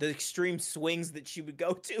swings that she would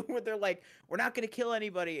go to, where they're like, "We're not gonna kill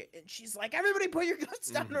anybody," and she's like, "Everybody, put your guns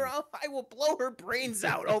down, or Hmm. I will blow her brains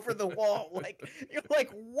out over the wall." Like you're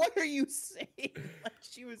like, "What are you saying?" Like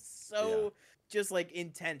she was Yeah. so just like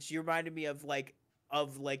intense. She reminded me of like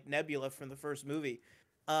Nebula from the first movie.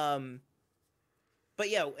 Um, but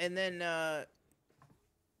yeah, and then I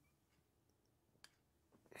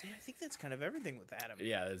think that's kind of everything with Adam.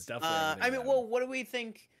 Yeah. It's definitely everything I with mean, Adam. well, what do we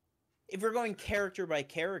think if we're going character by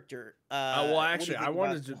character? Well, What do actually, you I think about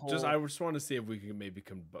wanted the to I whole? just want to see if we can maybe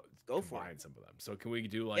Go for it. combine some of them. So, can we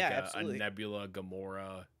do Yeah, like a absolutely. Nebula,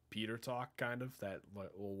 Gamora, Peter talk kind of that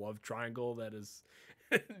little love triangle that is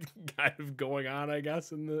kind of going on, I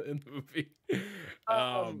guess, in the movie. Um,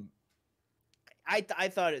 um, I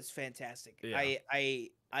thought it's fantastic. yeah,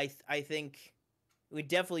 I think we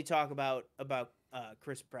definitely talk about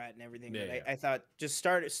Chris Pratt and everything, yeah, but I, yeah. I thought just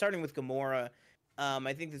starting with Gamora,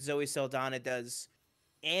 I think that Zoe Saldana does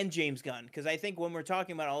and James Gunn because I think when we're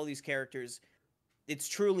talking about all these characters, it's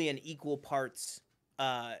truly an equal parts.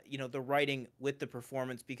 The writing with the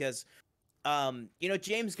performance because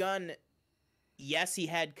James Gunn, yes, he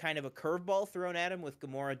had kind of a curveball thrown at him with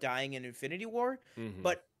Gamora dying in Infinity War, Hmm.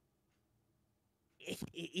 but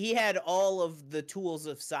he had all of the tools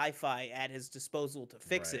of sci-fi at his disposal to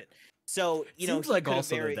fix Right. it. So, you know, Seems he like could have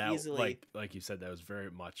also very easily, like you said, that was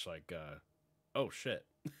very much like oh shit.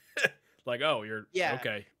 Like, oh, you're yeah.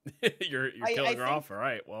 okay. You're I killing her think off. All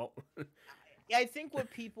right. Well, I think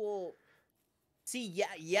what people see, yeah,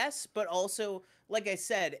 yes, but also, like I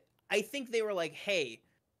said, I think they were like, "Hey,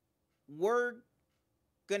 we're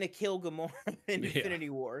gonna kill Gamora in yeah. Infinity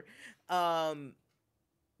War." Um,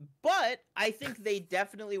 but I think they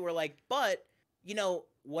definitely were like, "But you know,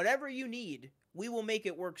 whatever you need, we will make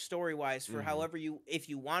it work story wise for Mhm. however you, if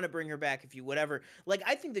you want to bring her back, if you whatever." Like,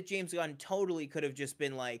 I think that James Gunn totally could have just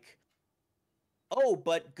been like, "Oh,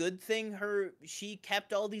 but good thing she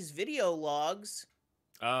kept all these video logs."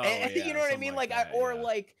 Oh And you yeah, know what I something mean? like Like, I that. Yeah.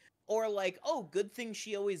 or like, oh, good thing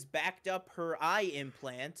she always backed up her eye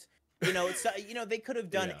implant. You know, it's you know, they could have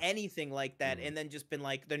done Yeah. anything like that Mhm. and then just been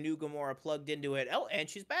like the new Gamora plugged into it. Oh, and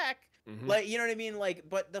she's back. Mhm. Like, you know what I mean? Like,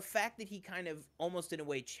 but the fact that he kind of almost in a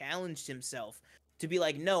way challenged himself to be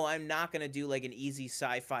like, no, I'm not gonna do like an easy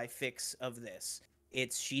sci-fi fix of this.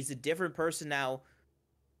 It's she's a different person now.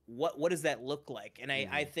 What does that look like? And I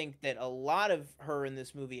Mhm. think that a lot of her in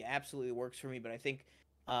this movie absolutely works for me, but I think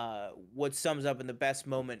what sums up in the best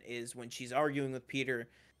moment is when she's arguing with Peter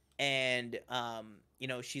and you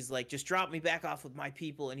know, she's like, just drop me back off with my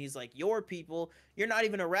people, and he's like, your people, you're not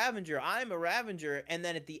even a Ravenger, I'm a Ravenger. And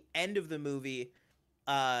then at the end of the movie,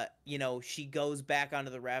 you know, she goes back onto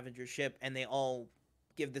the Ravager ship and they all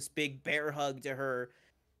give this big bear hug to her,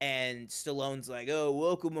 and Stallone's like, "Oh,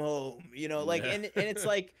 welcome home." You know, like, Yeah. and it's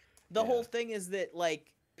like the whole yeah. thing is that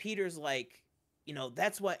like Peter's like, you know,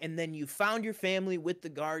 that's what, and then you found your family with the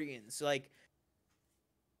Guardians. Like,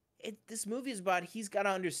 this movie is about, he's got to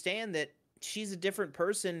understand that she's a different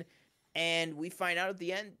person, and we find out at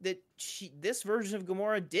the end that this version of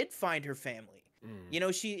Gamora did find her family. Mm. You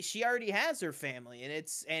know, she already has her family, and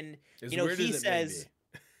it's, and As you know, weird he as it may says,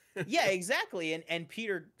 be. yeah, exactly. And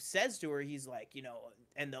Peter says to her, he's like, you know,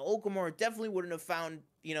 and the old Gamora definitely wouldn't have found,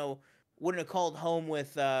 you know, wouldn't have called home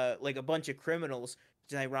with like a bunch of criminals,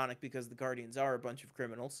 which is ironic because the Guardians are a bunch of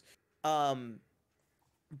criminals. Um,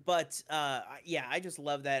 but yeah, I just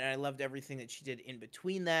love that, and I loved everything that she did in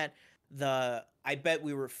between that. The "I bet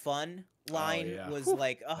we were fun" Oh line yeah. was Whew.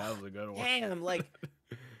 like, oh That was a good one. damn, like,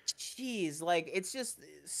 jeez, like, it's just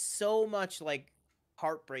so much like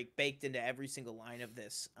heartbreak baked into every single line of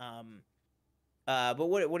this. But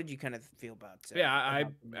what did you kind of feel Yeah, I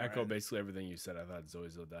Gamora? echo And basically everything you said. I thought Zoe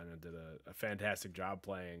Saldana did a fantastic job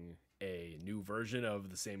playing a new version of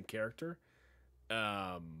the same character.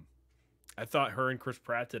 Um, I thought her and Chris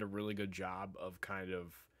Pratt did a really good job of kind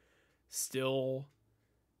of still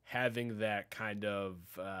having that kind of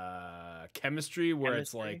chemistry where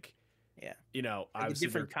it's chemistry, like, yeah, you know, like a obviously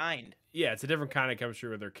they're, different kind. yeah, it's a different kind of chemistry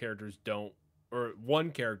where their characters don't, or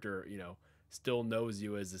one character, you know, still knows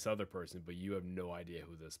you as this other person, but you have no idea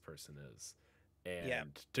who this person is. Yeah.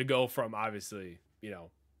 And to go from obviously, you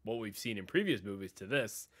know, what we've seen in previous movies to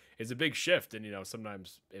this is a big shift. And, you know,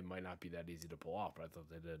 sometimes it might not be that easy to pull off, but I thought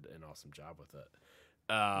they did an awesome job with it.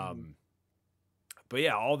 Hmm. But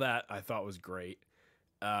yeah, all that I thought was great.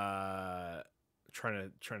 Uh,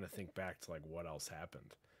 trying to think back to like what else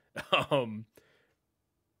happened. um,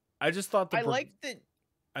 I just thought I like that.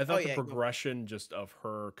 I Oh thought the yeah, go. progression just of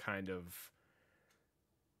her kind of,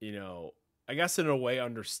 you know, I guess in a way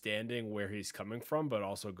understanding where he's coming from, but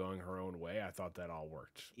also going her own way. I thought that all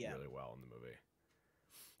worked Yeah, really well in the movie.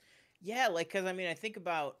 yeah, like, because I mean, I think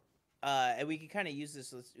about, and we can kind of use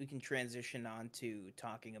this. We can transition on to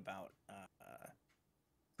talking about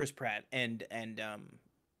Chris Pratt and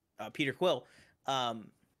Peter Quill.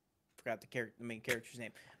 Forgot the main character's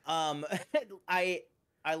name. Um, I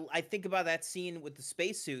I think about that scene with the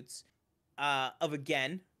spacesuits. Of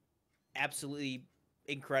again, absolutely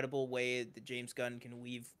incredible way that James Gunn can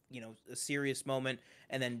weave, you know, a serious moment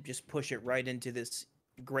and then just push it right into this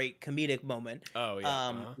great comedic moment, Oh yeah,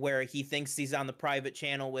 uh huh. where he thinks he's on the private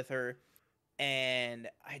channel with her, and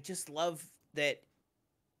I just love that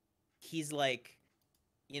he's like,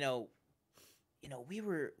 you know, we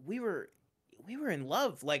were in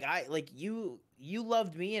love. Like, you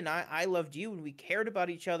loved me and I loved you, and we cared about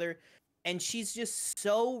each other. And she's just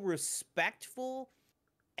so respectful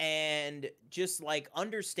and just like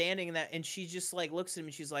understanding that, and she just like looks at him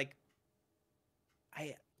and she's like,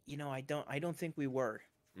 I you know, I don't think we were.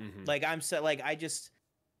 Mm-hmm. Like, I'm so like, I just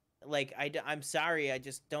like I'm sorry, I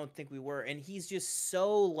just don't think we were. And he's just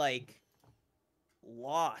so like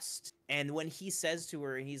lost. And when he says to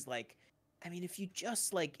her, and he's like, I mean, if you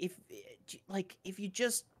just like, if you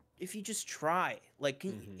just try, like,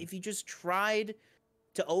 Mm-hmm. if you just tried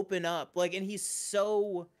to open up, like, and he's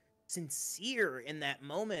so sincere in that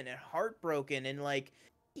moment and heartbroken, and like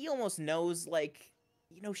he almost knows, like,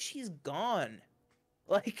 she's gone.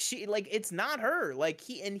 Like it's not her. Like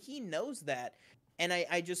he knows that. And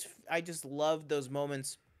I just love those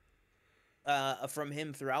moments from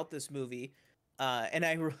him throughout this movie. And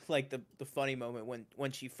I really like the funny moment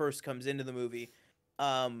when she first comes into the movie.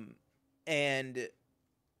 Um and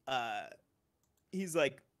uh he's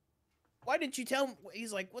like, "Why didn't you tell me?"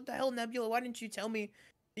 He's like, "What the hell, Nebula? Why didn't you tell me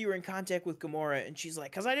you were in contact with Gamora?" And she's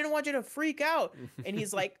like, "Cuz I didn't want you to freak out." And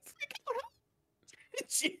he's like, "Freak out?" And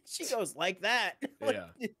she goes like that. Like,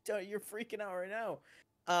 Yeah. you're freaking out right now.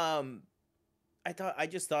 Um I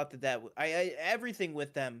just thought I everything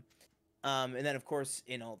with them. And then of course,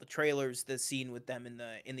 the trailers, the scene with them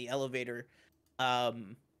in the elevator,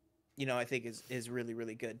 um, I think is really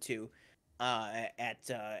really good too. At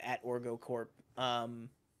Orgo Corp.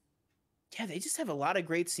 Yeah, they just have a lot of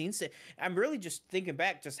great scenes. I'm really just thinking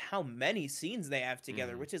back just how many scenes they have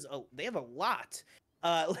together, Hmm. which is they have a lot.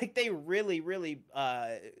 Like they really really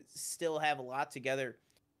still have a lot together.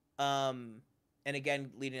 Um, and again,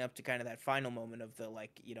 leading up to kind of that final moment of the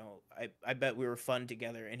like, I bet we were fun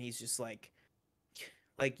together, and he's just like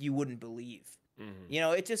you wouldn't believe. Hmm.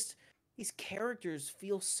 It just these characters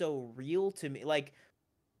feel so real to me. Like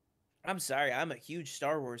I'm sorry, I'm a huge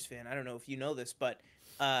Star Wars fan. I don't know if you know this, but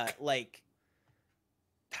like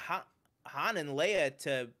Han, Han and Leia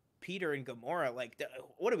to Peter and Gamora, like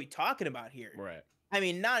what are we talking about here? Right. I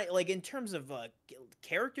mean, not like in terms of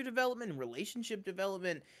character development and relationship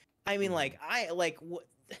development. I mean, Hmm. like what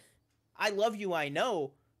I love you, I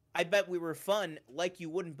know. I bet we were fun like you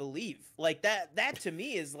wouldn't believe. Like that to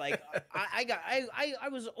me is like I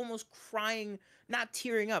was almost crying, not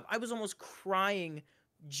tearing up. I was almost crying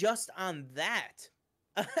just on that.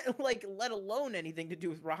 Like let alone anything to do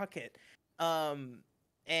with Rocket. Um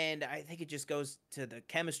and I think it just goes to the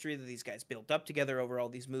chemistry that these guys built up together over all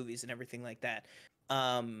these movies and everything like that.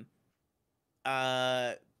 Um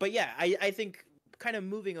but yeah, I think kind of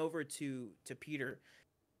moving over to Peter.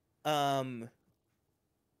 Um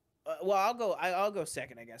well, I'll go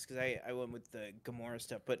second, I guess, because I went with the Gamora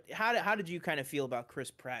stuff. But how did you kind of feel about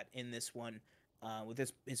Chris Pratt in this one, with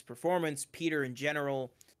his performance, Peter in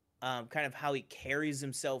general, kind of how he carries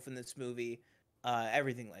himself in this movie,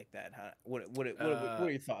 everything like that? What Uh, are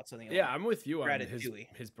your thoughts on the yeah, I'm with you on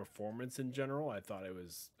Ratatouille? his performance in general. I thought it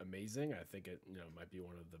was amazing. I think it might be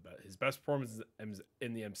one of the his best performances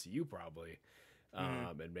in the MCU probably,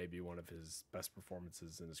 Mm-hmm. and maybe one of his best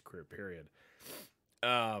performances in his career period.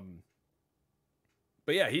 Um,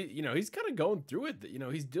 but yeah, he's kind of going through it.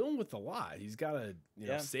 He's dealing with a lot. He's got to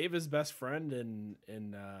Yeah. save his best friend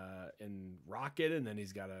in Rocket, and then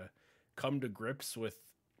he's got to come to grips with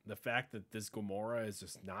the fact that this Gamora is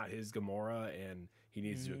just not his Gamora, and he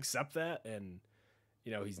needs to Mm-hmm. accept that, and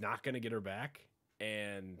he's not going to get her back.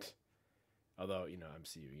 And although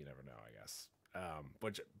MCU, you never know, I guess.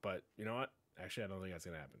 But you know what? Actually, I don't think that's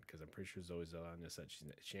gonna happen because I'm pretty sure Zoe Saldana said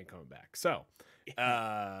she ain't coming back. So,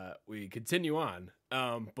 we continue on.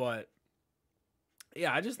 But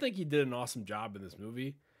yeah, I just think he did an awesome job in this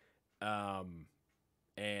movie. Um,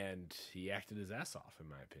 and he acted his ass off, in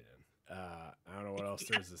my opinion. I don't know what else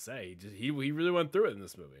there is to say. He really went through it in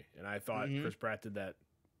this movie, and I thought Mm-hmm. Chris Pratt did that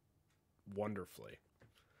wonderfully.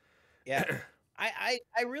 Yeah. I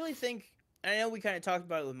really think, I know we kind of talked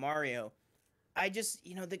about it with Mario. I just,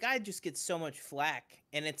 the guy just gets so much flack,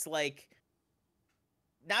 and it's like,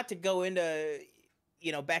 not to go into,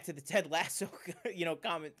 back to the Ted Lasso,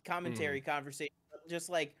 Hmm. commentary conversation, but just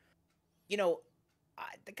like, you know,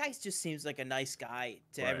 the guy just seems like a nice guy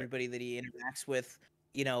to Right. everybody that he interacts with.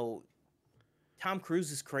 You know, Tom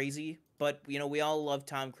Cruise is crazy, but we all love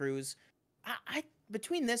Tom Cruise. I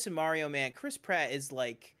between this and Mario, man, Chris Pratt is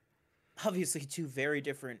like obviously two very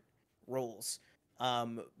different roles.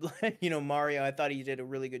 Um, Mario, I thought he did a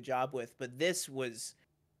really good job with, but this was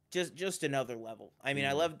just another level. I mean, Hmm.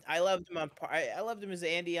 I loved him I loved him as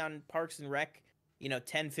Andy on Parks and Rec,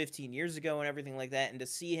 10, 15 years ago and everything like that, and to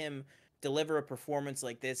see him deliver a performance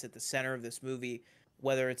like this at the center of this movie,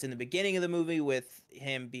 whether it's in the beginning of the movie with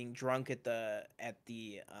him being drunk at the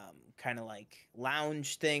kind of like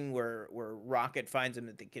lounge thing where Rocket finds him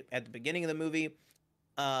at the beginning of the movie.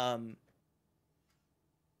 Um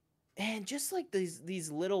and just like these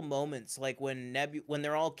little moments, like when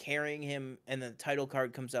they're all carrying him and the title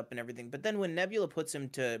card comes up and everything, but then when Nebula puts him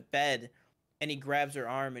to bed and he grabs her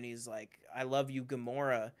arm and he's like, "I love you,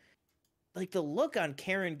 Gamora." Like the look on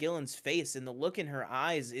Karen Gillan's face and the look in her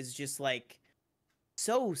eyes is just like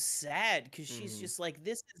so sad because she's Hmm. just like,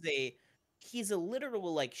 he's a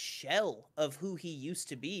literal like shell of who he used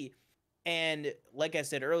to be. And like I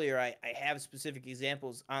said earlier, I have specific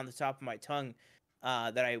examples on the top of my tongue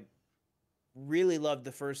that I really loved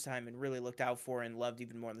the first time and really looked out for and loved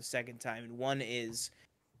even more the second time. And one is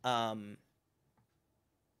um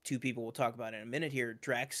two people we'll talk about in a minute here,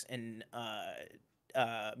 Drax and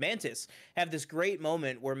Mantis have this great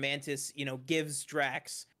moment where Mantis, gives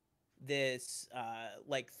Drax this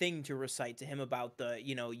like thing to recite to him about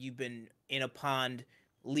you've been in a pond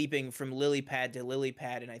leaping from lily pad to lily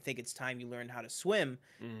pad, and I think it's time you learn how to swim.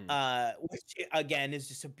 Mhm. Which again is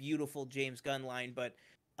just a beautiful James Gunn line, but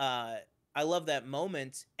uh I love that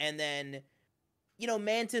moment. And then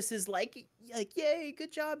Mantis is like, "Yay,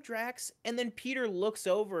 good job, Drax." And then Peter looks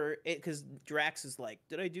over it because Drax is like,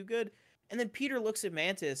 "Did I do good?" And then Peter looks at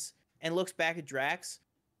Mantis and looks back at Drax,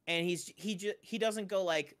 and he doesn't go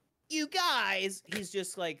like, "You guys." He's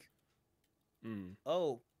just like, Mm.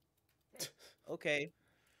 "Oh, okay."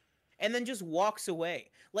 And then just walks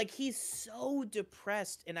away. Like he's so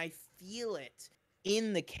depressed, and I feel it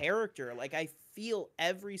in the character. Like I feel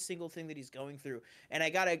every single thing that he's going through. And I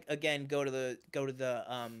gotta again go to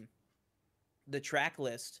the track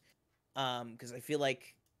list because I feel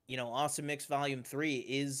like Awesome Mix Volume 3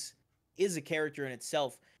 is a character in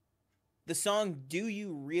itself. The song "Do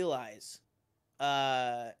You Realize,"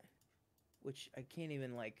 uh, which I can't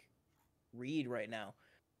even like read right now.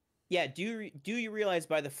 Yeah, do you realize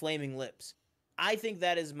by the Flaming Lips? I think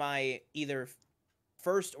that is my either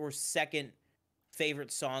first or second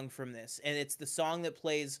favorite song from this, and it's the song that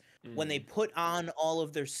plays when they Mhm. put on all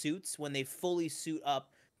of their suits, when they fully suit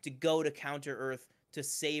up to go to Counter Earth to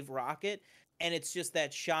save Rocket. And it's just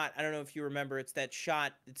that shot. I don't know if you remember. It's that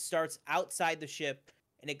shot. It starts outside the ship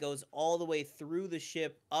and it goes all the way through the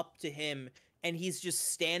ship up to him, and he's just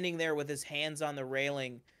standing there with his hands on the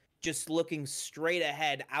railing, just looking straight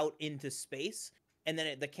ahead out into space. And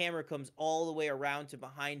then the camera comes all the way around to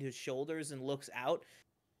behind his shoulders and looks out,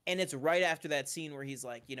 and it's right after that scene where he's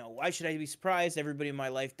like, why should I be surprised? Everybody in my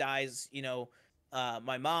life dies.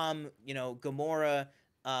 My mom, Gamora,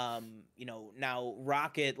 now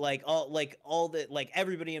Rocket, like all that, like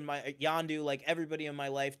everybody in my Yandu, like everybody in my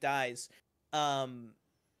life dies. Um,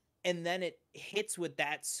 and then it hits with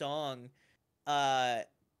that song, uh,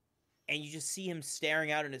 and you just see him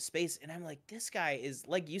staring out into space, and I'm like, this guy is,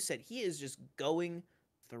 like you said, he is just going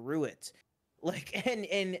through it. Like,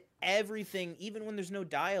 and everything, even when there's no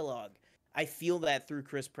dialogue, I feel that through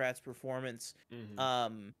Chris Pratt's performance Mhm.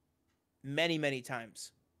 um many, many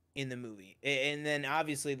times in the movie. And then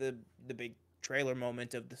obviously the big trailer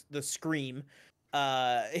moment of the scream,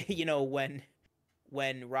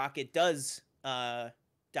 when Rocket does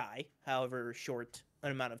die, however short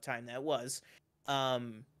an amount of time that was.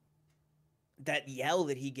 Um that yell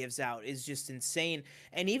that he gives out is just insane.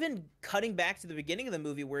 And even cutting back to the beginning of the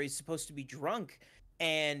movie where he's supposed to be drunk,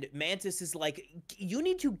 and Mantis is like, "You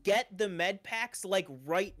need to get the med packs like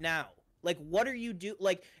right now. Like, what are you do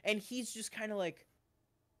like?" And he's just kind of like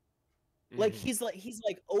Mhm. he's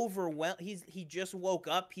like overwhelmed. He just woke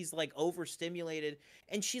up. He's like overstimulated,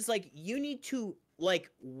 and she's like, "You need to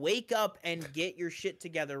like wake up and get your shit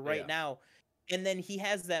together right Yeah. now." And then he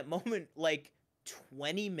has that moment like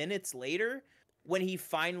 20 minutes later when he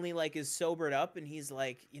finally like is sobered up, and he's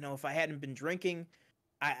like, if I hadn't been drinking,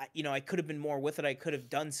 I could have been more with it. I could have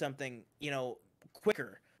done something,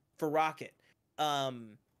 quicker for Rocket.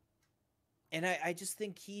 Um and I just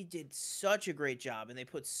think he did such a great job, and they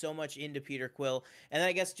put so much into Peter Quill. And then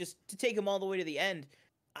I guess just to take him all the way to the end,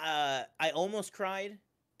 I almost cried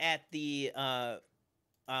at the uh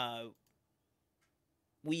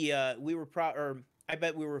we were or I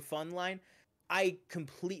bet we were fun line. I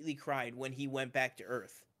completely cried when he went back to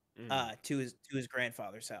Earth, Mhm. to his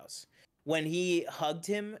grandfather's house. When he hugged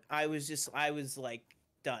him, I was like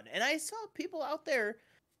done. And I saw people out there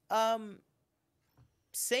um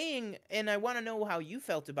saying, and I want to know how you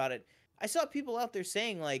felt about it. I saw people out there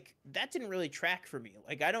saying like that didn't really track for me.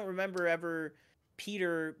 Like I don't remember ever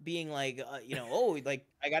Peter being like, oh, like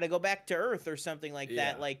I got to go back to Earth or something like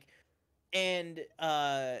that. Yeah. And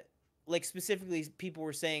like specifically people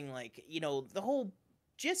were saying like, the whole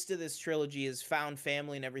gist of this trilogy is found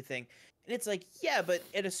family and everything. And it's like, yeah, but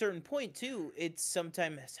at a certain point too, it's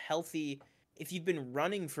sometimes healthy if you've been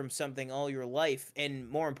running from something all your life, and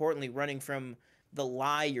more importantly running from the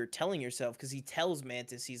lie you're telling yourself. Because he tells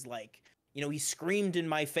Mantis, he's like, he screamed in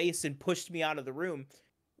my face and pushed me out of the room.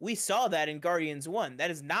 We saw that in Guardians 1.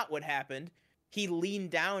 That is not what happened. He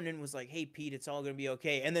leaned down and was like, "Hey Pete, it's all going to be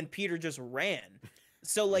okay." And then Peter just ran.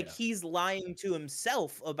 So like Yeah. he's lying to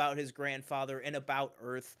himself about his grandfather and about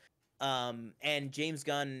Earth. And James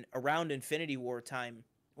Gunn around Infinity War time,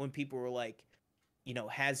 when people were like,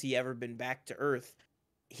 has he ever been back to Earth?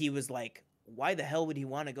 He was like, why the hell would he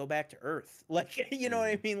want to go back to Earth? Like, you know what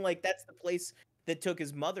I Mhm. mean? Like that's the place that took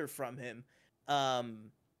his mother from him. Um,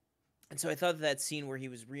 and so I thought that scene where he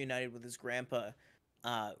was reunited with his grandpa,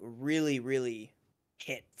 really, really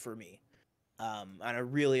hit for me, on a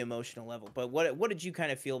really emotional level. But what did you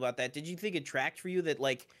kind of feel about that? Did you think it tracked for you that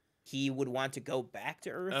like he would want to go back to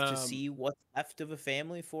Earth to Um, see what's left of a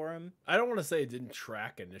family for him? I don't want to say it didn't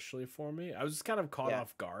track initially for me. I was just kind of caught Yeah.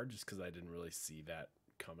 off guard just because I didn't really see that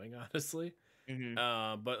coming, honestly. Hmm.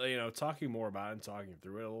 But talking more about it and talking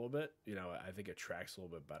through it a little bit, I think it tracks a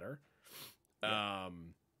little bit better. Yeah.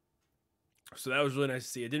 So that was really nice to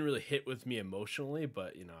see. It didn't really hit with me emotionally,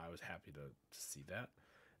 but I was happy to see that.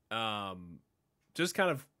 Just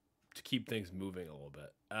kind of to keep things moving a little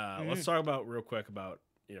bit. Let's Hmm. talk about real quick about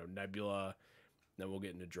Nebula. Then we'll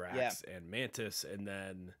get into Yeah. Drax and Mantis, and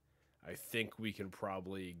then I think we can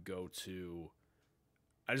probably go to.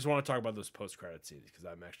 I just want to talk about those post-credit scenes because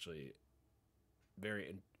I'm actually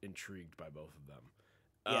very intrigued by both of them.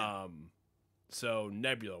 Yeah. So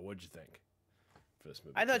Nebula, what'd you think for this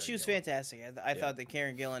movie? I thought Karen she was Gillan? fantastic. I Yeah. thought that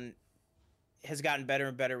Karen Gillan has gotten better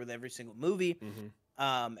and better with every single movie.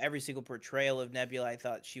 Mm-hmm. Every single portrayal of Nebula, I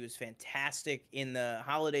thought she was fantastic in the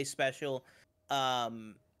holiday special.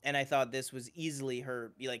 And I thought this was easily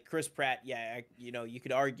her, like Chris Pratt. Yeah, you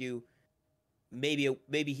could argue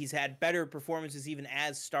maybe he's had better performances even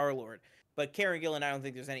as Star Lord, but Karen Gillan, I don't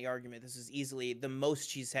think there's any argument. This is easily the most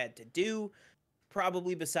she's had to do.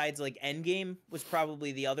 Probably besides like Endgame was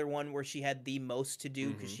probably the other one where she had the most to do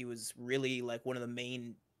because Mm-hmm. she was really like one of the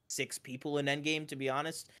main six people in Endgame, to be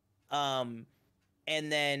honest. Um,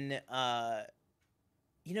 and then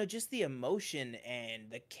just the emotion and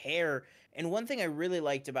the care. And one thing I really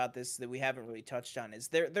liked about this that we haven't really touched on is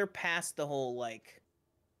they're past the whole like,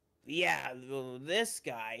 yeah, well, this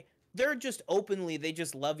guy. They're just openly, they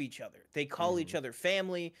just love each other. They call Mm-hmm. each other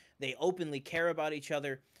family. They openly care about each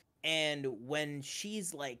other. And when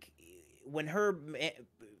she's like, when her,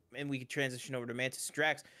 and we could transition over to Mantis and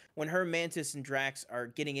Drax, when her Mantis and Drax are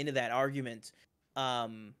getting into that argument,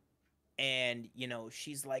 um, and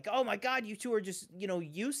she's like, oh my god, you two are just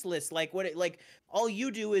useless, like like all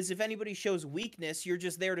you do is if anybody shows weakness you're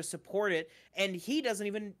just there to support it, and he doesn't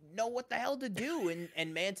even know what the hell to do,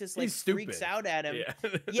 and Mantis like He's freaks stupid. out at him.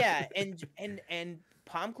 Yeah. Yeah, and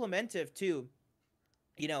Palm Clementif too,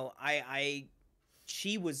 I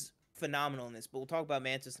she was phenomenal in this, but we'll talk about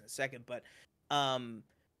Mantis in a second. But um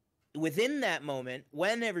within that moment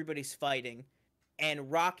when everybody's fighting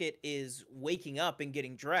and Rocket is waking up and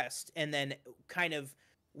getting dressed, and then kind of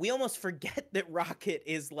we almost forget that Rocket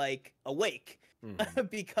is like awake Mm-hmm.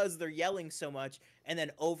 because they're yelling so much, and then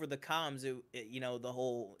over the comms, the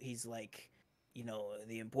whole he's like,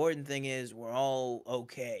 the important thing is we're all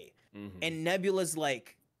okay, Mm-hmm. and Nebula's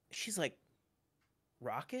like, she's like,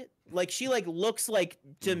 Rocket, like she like looks like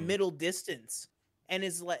to Mm-hmm. middle distance, and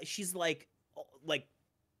is like she's like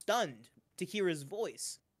stunned to hear his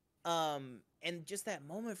voice. And just that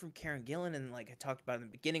moment from Karen Gillan, and like I talked about in the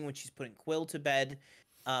beginning when she's putting Quill to bed,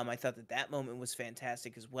 I thought that moment was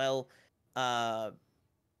fantastic as well. Uh,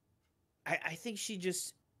 I think she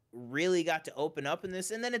just really got to open up in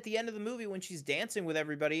this, and then at the end of the movie when she's dancing with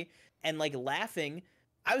everybody and like laughing,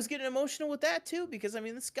 I was getting emotional with that too, because I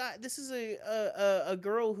mean this is a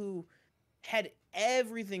girl who had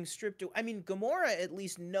everything stripped away. I mean, Gamora at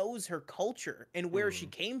least knows her culture and where she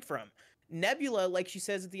Mm-hmm. came from. Nebula, like she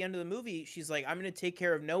says at the end of the movie, she's like, I'm going to take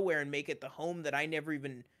care of Nowhere and make it the home that I never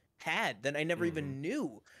even had, that I never Mm-hmm. even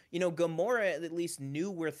knew. Gamora at least knew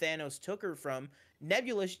where Thanos took her from.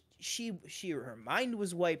 Nebula, her mind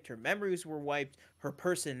was wiped, her memories were wiped, her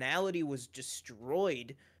personality was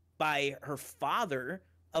destroyed by her father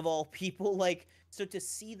of all people. Like, so to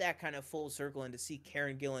see that kind of full circle and to see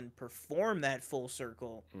Karen Gillan perform that full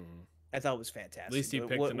circle, Mm-hmm. I thought was At fantastic. least he But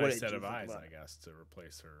picked a what nice did set you of think eyes, about I it? guess, to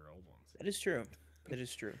replace her old ones. That is true. That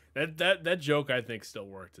is true. That joke I think still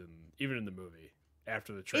worked even in the movie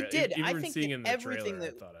after the trailer. It did. I Even think seeing that in the everything trailer,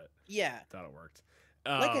 I that, yeah, thought it worked.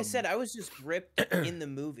 like I said, I was just gripped in the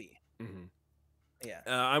movie. Mhm. Yeah.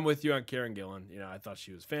 I'm with you on Karen Gillan. I thought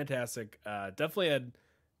she was fantastic. Definitely had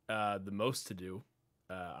the most to do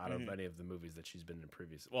out of Hmm. any of the movies that she's been in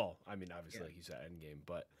previous. Well, I mean, obviously, Yeah. like you said, Endgame,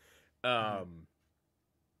 but Hmm.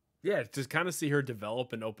 yeah, to kind of see her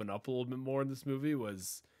develop and open up a little bit more in this movie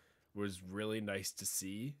was really nice to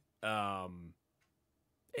see.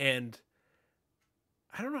 And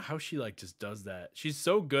I don't know how she like just does that. She's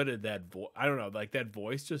so good at that voice. I don't know, like that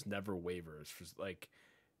voice just never wavers. Just like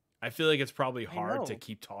I feel like it's probably I hard to know.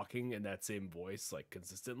 keep talking in that same voice like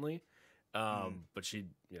consistently. Hmm. But she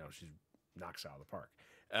knocks it out of the park.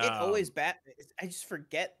 It always Um, I just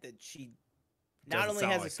forget that she not doesn't only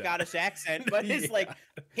sound has a like that. Scottish accent, but is like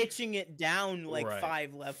Yeah, pitching it down like right.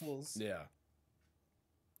 5 levels. Yeah.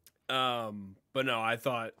 But no, I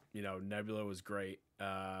thought, Nebula was great.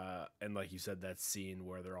 And like you said, that scene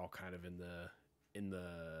where they're all kind of in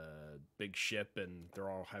the big ship and they're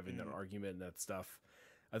all having that argument and that stuff.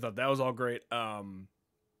 I thought that was all great.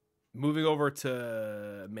 Moving over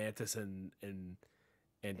to Mantis and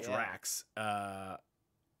Drax. I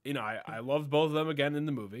loved both of them again in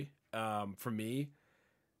the movie. For me,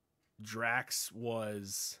 Drax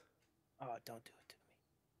was. Oh, don't do it to me.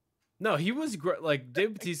 No, he was great. Like,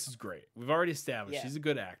 Dave Bautista's great. We've already established he's a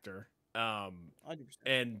good actor. 100%.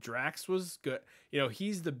 And Drax was good.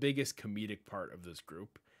 He's the biggest comedic part of this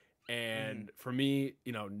group. And for me,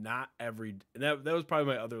 not every that was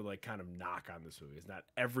probably my other like kind of knock on this movie is not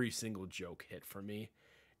every single joke hit for me.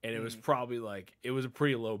 And it was probably like it was a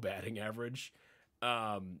pretty low batting average.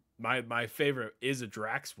 My favorite is a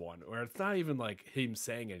Drax one, where it's not even like him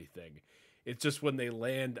saying anything. It's just when they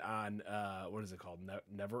land on what is it called?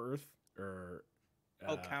 Never Earth or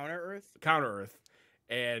Counter Earth? Counter Earth.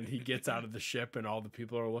 And he gets out of the ship and all the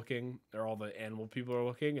people are looking, or all the animal people are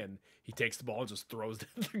looking, and he takes the ball and just throws it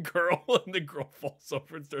at the girl, and the girl falls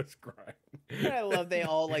over and starts crying. I love they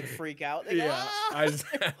all like freak out. They go, ah! I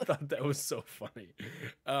thought that was so funny.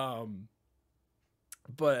 But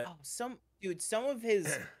some of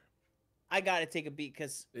his I gotta take a beat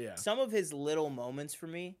because some of his little moments for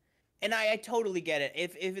me, and I totally get it.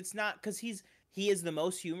 If it's not because he is the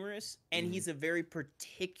most humorous and he's a very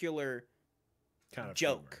particular kind of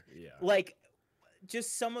joke. Humor. Yeah. Like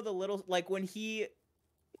just some of the little like when you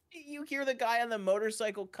hear the guy on the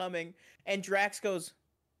motorcycle coming and Drax goes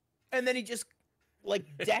and then he just like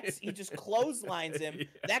he just clotheslines him. Yeah.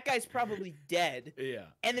 That guy's probably dead. Yeah.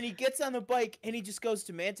 And then he gets on the bike and he just goes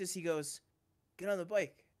to Mantis. He goes, "Get on the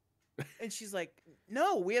bike." And she's like,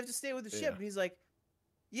 "No, we have to stay with the ship." And he's like,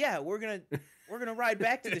 "Yeah, we're gonna ride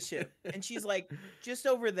back to the ship." And she's like, "Just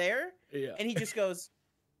over there?" Yeah. And he just goes,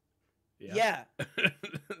 "Yeah."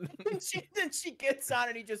 then she gets on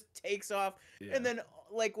and he just takes off. Yeah. And then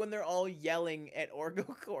like when they're all yelling at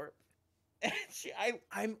OrgoCorp, and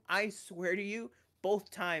I swear to you,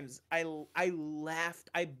 both times I laughed.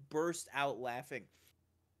 I burst out laughing.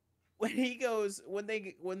 When he goes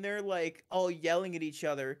when they're like all yelling at each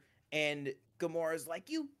other and Gamora's like,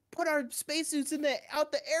 "You put our spacesuits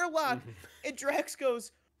out the airlock." And Drax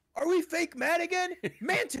goes, "Are we fake mad again?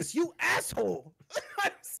 Mantis, you asshole."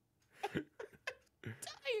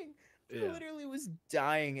 Dying. I literally was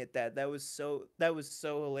dying at that. That was so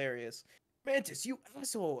hilarious. "Mantis, you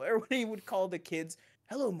asshole." Or when he would call the kids,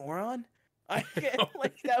 "Hello, moron."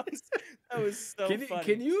 That was so funny.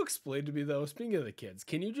 Can you explain to me though, speaking of the kids,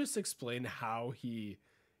 can you just explain how he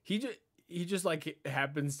just like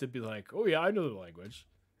happens to be like, "Oh yeah, I know the language."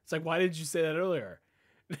 It's like, why did you say that earlier?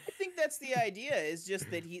 I think that's the idea, is just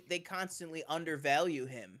that they constantly undervalue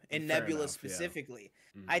him, and Nebula specifically.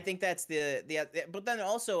 Yeah. I think that's the but then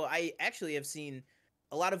also I actually have seen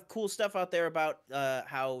a lot of cool stuff out there about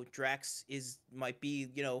how Drax might be,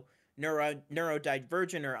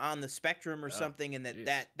 neurodivergent or on the spectrum or something, and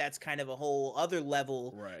that's kind of a whole other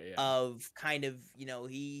level of kind of,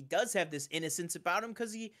 he does have this innocence about him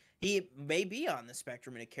because he may be on the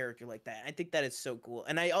spectrum in a character like that. I think that is so cool.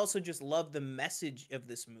 And I also just love the message of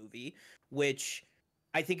this movie, which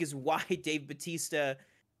I think is why Dave Bautista,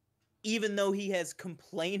 even though he has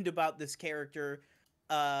complained about this character,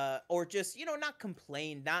 or just, not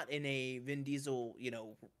complained, not in a Vin Diesel,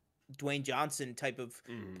 Dwayne Johnson type of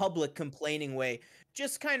public complaining way,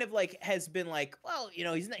 just kind of like has been like, well,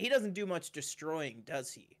 he doesn't do much destroying,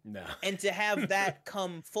 does he? No. And to have that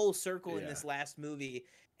come full circle in this last movie,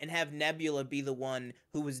 and have Nebula be the one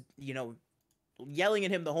who was, yelling at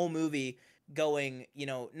him the whole movie, going,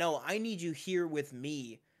 "No, I need you here with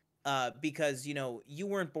me, because, you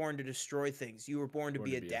weren't born to destroy things. You were born to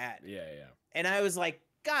be a dad." Yeah. And I was like,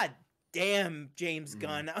 God damn, James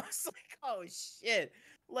Gunn. I was like, oh shit.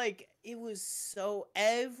 Like, it was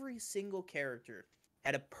every single character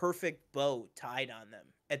had a perfect bow tied on them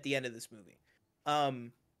at the end of this movie.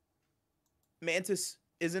 Mantis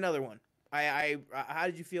is another one. How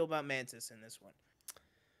did you feel about Mantis in this one?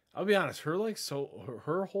 I'll be honest, her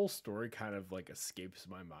whole story kind of like escapes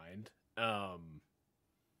my mind.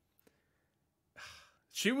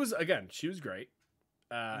 She was great.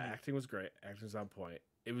 Acting was great. Acting was on point.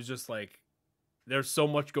 It was just like there's so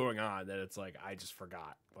much going on that it's like I just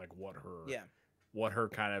forgot like what her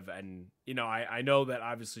kind of, and I know that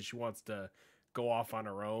obviously she wants to go off on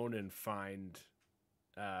her own and find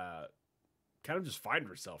kind of just find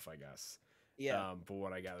herself, I guess. Yeah. But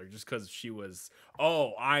what I gather, just because she was,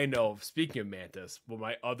 I know. Speaking of Mantis, but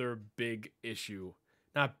my other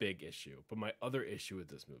not big issue, but my other issue with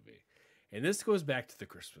this movie, and this goes back to the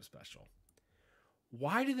Christmas special.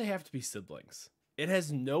 why do they have to be siblings? It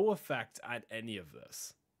has no effect on any of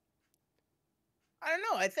this. I don't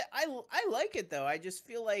know. I like it though. I just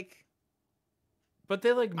feel like But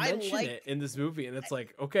they like I mention like. it in this movie, and it's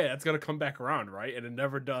like, okay, that's gonna come back around, right? And it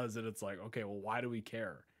never does, and it's like, okay, well, why do we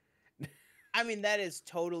care? I mean, that is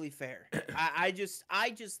totally fair. I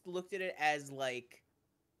just looked at it as like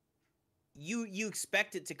you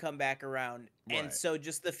expect it to come back around, and Right, so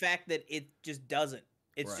just the fact that it just doesn't.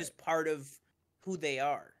 It's right. just part of who they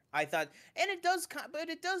are. I thought, and it does, but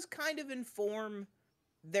it does kind of inform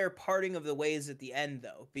their parting of the ways at the end,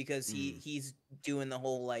 though, because Mm. he's doing the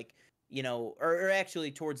whole like, or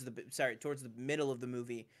actually towards the middle of the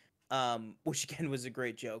movie, which again was a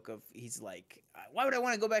great joke of he's like, why would I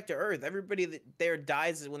want to go back to Earth? Everybody that there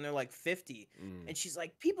dies when they're like 50, Mm. and she's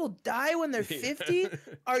like, people die when they're Yeah. 50.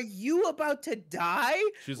 Are you about to die?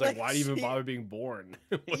 She's like, Like why do you even bother being born?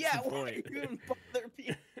 What's yeah, the why point? do you even bother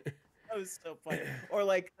being? That was so funny. Or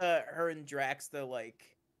like her and Drax, the like,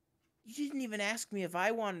 you didn't even ask me if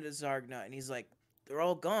I wanted a Zargnut, and he's like, they're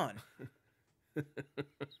all gone.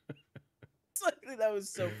 It's like, that was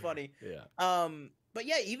so funny. Yeah. But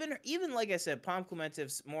yeah, even like I said, Pom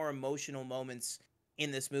Clementive's more emotional moments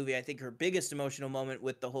in this movie. I think her biggest emotional moment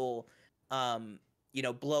with the whole,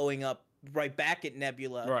 blowing up right back at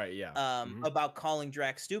Nebula, Right. Yeah. Hmm. about calling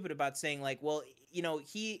Drax stupid, about saying like, well,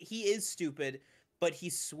 he is stupid, but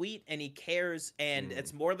he's sweet and he cares, and Mm.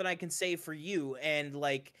 it's more than I can say for you, and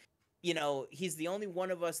like, he's the only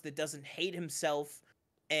one of us that doesn't hate himself,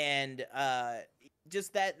 and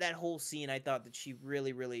just that whole scene, I thought that she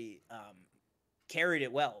really, really carried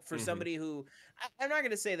it well for Hmm. somebody who I'm not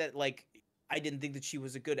gonna say that like I didn't think that she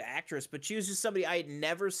was a good actress, but she was just somebody I had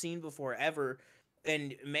never seen before ever.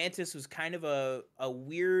 And Mantis was kind of a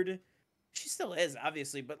weird. She still is,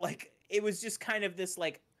 obviously, but like it was just kind of this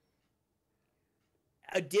like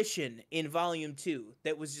addition in Volume 2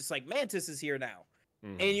 that was just like Mantis is here now,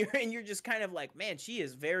 and Hmm. you're just kind of like, man, she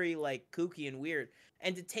is very like kooky and weird.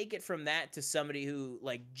 And to take it from that to somebody who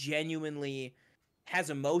like genuinely has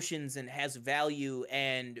emotions and has value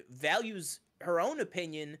and values her own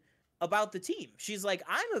opinion about the team. She's like,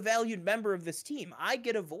 I'm a valued member of this team. I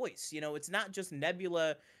get a voice. It's not just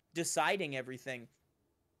Nebula deciding everything.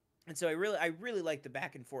 And so I really like the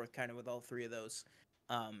back and forth kind of with all three of those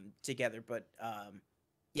together. But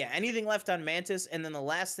yeah, anything left on Mantis? And then the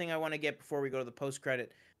last thing I want to get before we go to the post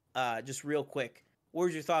credit, just real quick, what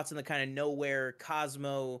was your thoughts on the kind of nowhere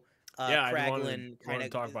Cosmo, Yeah, I Kraglin kind wanted of to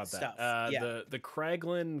talk about that. stuff? Yeah. The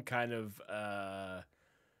Kraglin kind of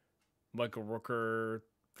Michael Rooker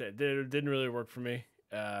that didn't really work for me.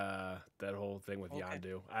 That whole thing with Okay.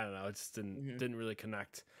 Yondu, I don't know, it just didn't Hmm. didn't really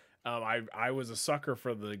connect. I was a sucker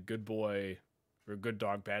for the good boy or good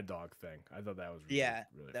dog bad dog thing. I thought that was really Yeah,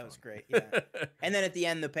 really that was fun. great. Yeah. And then at the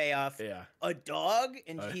end, the payoff, Yeah, a dog,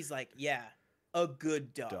 and uh, he's like, "Yeah, a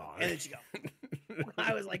good dog." dog. And then she goes,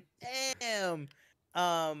 I was like, "Damn."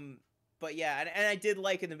 Um, but yeah, and I did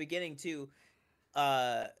like in the beginning too.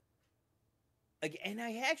 Uh, and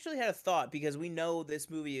I actually had a thought because we know this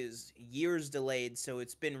movie is years delayed, so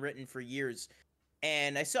it's been written for years.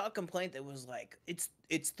 And I saw a complaint that was like,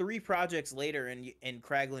 it's 3 projects later, and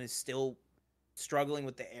Kraglin is still struggling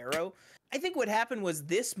with the arrow. I think what happened was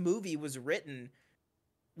this movie was written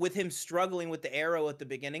with him struggling with the arrow at the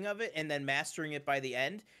beginning of it and then mastering it by the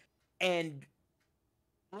end. And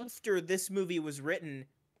after this movie was written,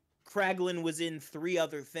 Kraglin was in 3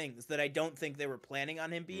 other things that I don't think they were planning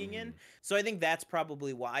on him being in. Hmm. So I think that's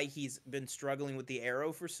probably why he's been struggling with the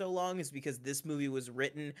arrow for so long, is because this movie was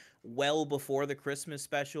written well before the Christmas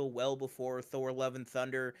special, well before Thor Love and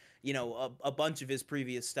Thunder, a bunch of his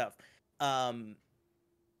previous stuff. Um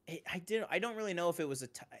I don't really know if it was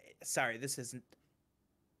sorry, this isn't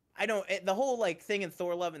I don't the whole like thing in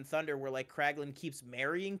Thor Love and Thunder where like Kraglin keeps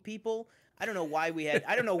marrying people. I don't know why we had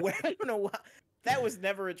I don't know where I don't know why that was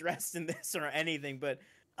never addressed in this or anything, but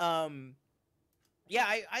um yeah,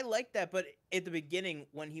 I like that, but at the beginning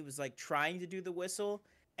when he was like trying to do the whistle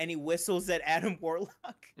and he whistles at Adam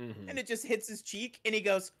Warlock Hmm. and it just hits his cheek and he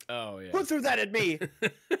goes, Oh yeah. "Who threw that at me?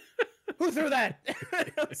 Who threw that?"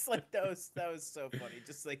 I was like, that was so funny,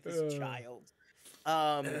 just like this child.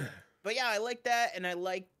 But yeah, I like that, and I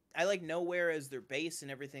like Nowhere as their base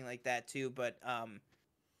and everything like that too. But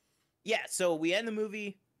yeah. So we end the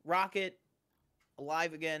movie, Rocket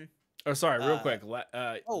alive again. Oh, sorry. Real Uh quick.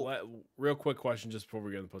 oh, Real quick question, just before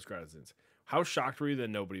we get in the post credits scenes. How shocked were you that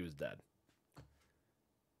nobody was dead?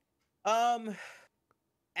 um,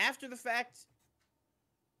 after the fact,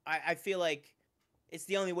 I feel like it's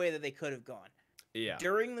the only way that they could have gone. Yeah.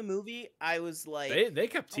 During the movie, I was They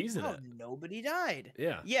like, kept "Oh teasing wow, it. nobody died."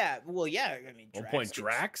 Yeah. Yeah, well, yeah. I mean, One point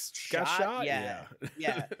Drax gets Drax got shot. shot. Yeah, Yeah.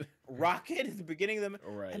 yeah. Rocket at the beginning of I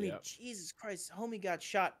Right. mean, Yep. Jesus Christ, homie got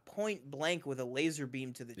shot point blank with a laser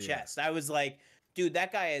beam to the Yeah. chest. I was like, dude,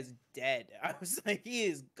 that guy is dead. I was like, he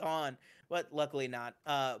is gone. But luckily not.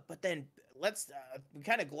 But then we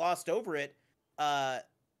kind of glossed over it. Uh,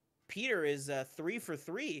 Peter is 3 for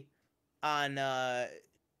 3 on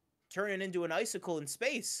turning into an icicle in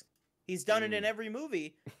space. He's done it in Mm. every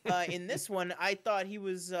movie. In this one, I thought he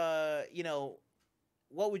was,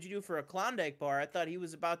 what would you do for a Klondike bar? I thought he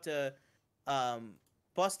was about to um,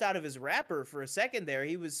 bust out of his wrapper for a second there.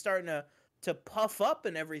 He was starting to puff up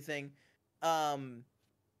and everything. And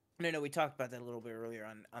I know we talked about that a little bit earlier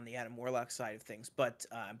on the Adam Warlock side of things, but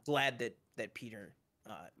I'm glad that Peter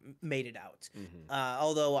made it out. Hmm.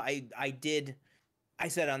 Although I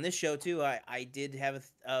said on this show too, I did have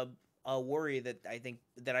a worry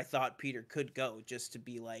that I thought Peter could go just to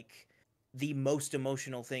be like the most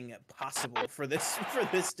emotional thing possible for this for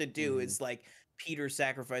this to do Hmm. is like Peter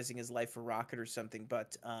sacrificing his life for Rocket or something.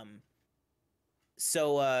 But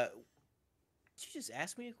so did you just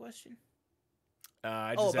ask me a question?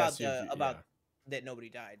 I Oh, just asked you if you. about Yeah. that nobody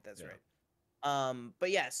died. That's Yeah. right.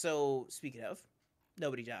 But yeah. So speaking of,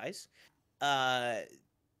 nobody dies. Uh,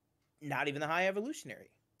 Not even the High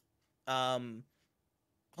Evolutionary. Um,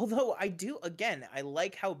 Although I do, again, I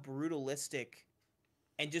like how brutalistic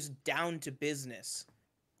and just down to business.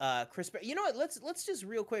 You know what? Let's just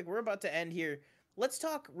real quick. We're about to end here. Let's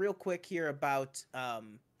talk real quick here about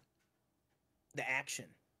the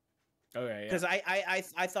action Okay. Yeah.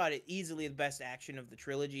 because I thought it easily the best action of the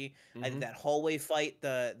trilogy. I think Hmm. that hallway fight,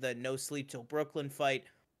 the No Sleep Till Brooklyn fight,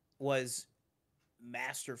 was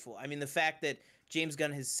masterful. I mean, the fact that James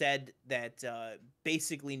Gunn has said that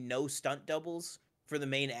basically no stunt doubles for the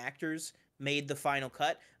main actors made the final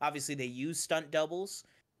cut. Obviously, they use stunt doubles,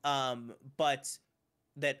 but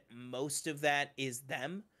that most of that is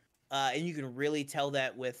them, and you can really tell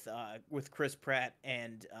that with Chris Pratt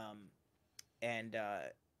and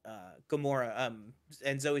Gamora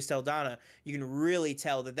and Zoe Saldana. You can really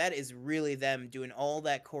tell that that is really them doing all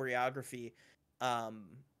that choreography. Um,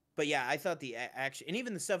 but yeah, I thought the action and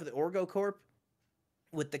even the stuff with the Orgo Corp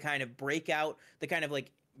with the kind of breakout, the kind of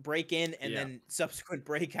like break in and Yeah. then subsequent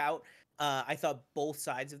breakout. I thought both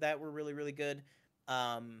sides of that were really really good.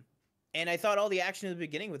 Um, and I thought all the action in the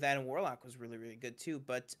beginning with Adam Warlock was really really good too.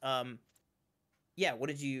 But yeah, what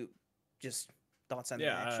did you just thoughts on the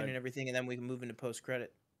Yeah. action and everything, and then we can move into post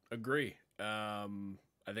credit. Agree.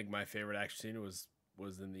 I think my favorite action scene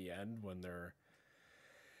was in the end when they're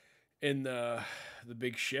in the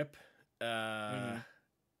big ship. Uh, Mm-hmm.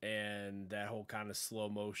 and that whole kind of slow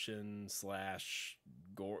motion slash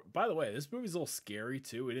gore. By the way, this movie's a little scary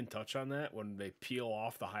too. We didn't touch on that when they peel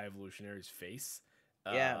off the High Evolutionary's face.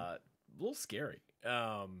 Yeah. A little scary.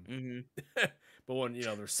 Mm-hmm. But when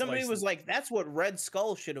they're Somebody was slicing. like, "That's what Red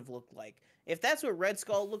Skull should have looked like." If that's what Red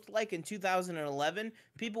Skull looked like in 2011,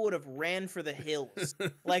 people would have ran for the hills.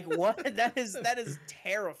 Like what? That is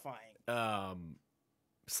terrifying. um,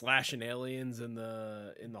 Slashing aliens in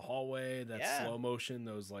the hallway. That Yeah. slow motion.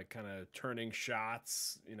 Those like kind of turning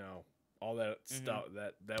shots. All that Mm-hmm. stuff.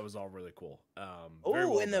 That was all really cool. Very Oh,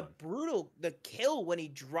 well and the done. kill when he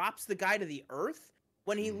drops the guy to the earth,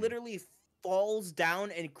 when he Hmm. literally falls down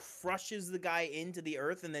and crushes the guy into the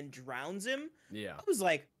earth and then drowns him. Yeah. I was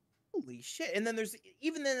like, holy shit. And then there's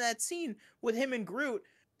even in that scene with him and Groot,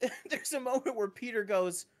 there's a moment where he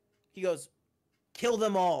goes, kill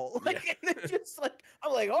them all. Yeah. Like, and they're just like,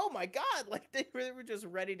 I'm like, oh my God. Like, they were just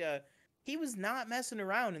ready to. He was not messing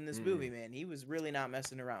around in this movie, Mm-mm. man. He was really not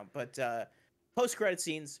messing around. But post credit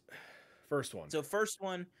scenes. First one. So first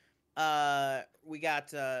one, we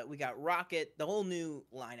got Rocket, the whole new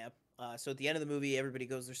lineup. So at the end of the movie, everybody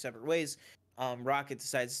goes their separate ways. Rocket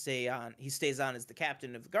decides to stay on. He stays on as the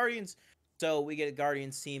captain of the Guardians. So we get a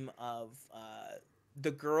Guardians team of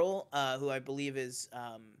the girl, who I believe is,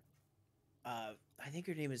 I think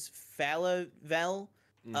her name is Falavel,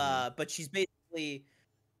 Mm-hmm. but she's basically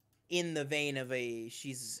in the vein of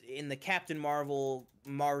she's in the Captain Okay. Marvel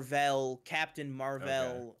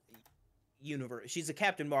universe. She's a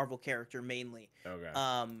Captain Marvel character mainly. Okay.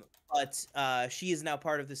 But she is now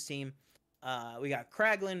part of this team. We got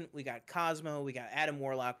Kraglin, we got Cosmo, we got Adam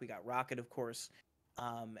Warlock, we got Rocket, of course,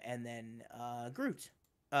 and then Groot.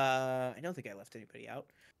 I don't think I left anybody out.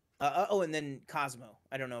 Oh, and then Cosmo.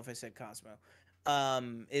 I don't know if I said Cosmo.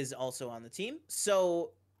 Is also on the team.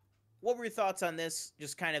 So, what were your thoughts on this?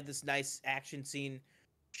 Just kind of this nice action scene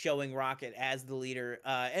showing Rocket as the leader,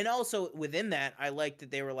 and also within that, I liked that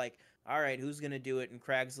they were like, all right, who's gonna do it? And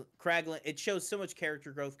Kraglin, it shows so much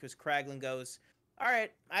character growth because Kraglin goes, all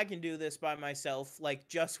right, I can do this by myself, like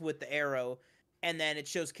just with the arrow. And then it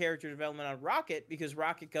shows character development on Rocket because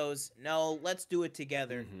Rocket goes, no, let's do it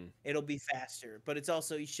together. Mm-hmm. It'll be faster. But it's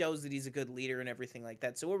also, he shows that he's a good leader and everything like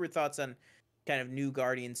that. So what were your thoughts on kind of new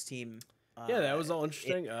Guardians team? Yeah, that was all It,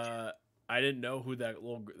 interesting. I didn't know who that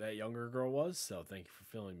younger girl was, so thank you for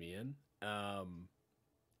filling me in.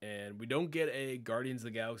 And we don't get a Guardians of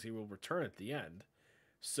the Galaxy will return at the end, we do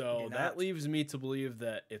so that not leaves me to believe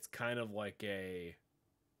that it's kind of like a,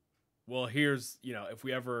 well, here's, if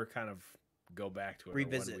we ever kind of go back to it, or when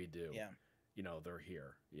revisit. we do, Yeah. they're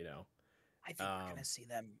here. I think we're Um, going to see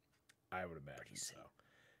them I would pretty imagine soon.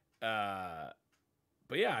 so.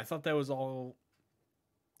 But yeah, I thought that was all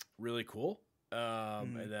really cool.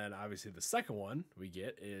 And then obviously the second one we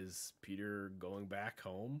get is Peter going back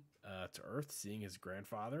home to Earth, seeing his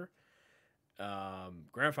grandfather.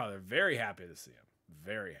 Grandfather very happy to see him,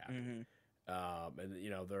 very happy.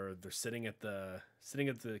 And they're sitting at the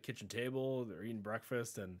kitchen table, they're eating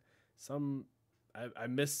breakfast, and I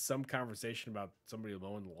missed some conversation about somebody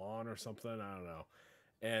mowing the lawn or something. I don't know.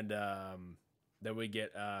 And then we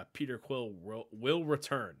get Peter Quill will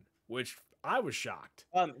return, which I was shocked.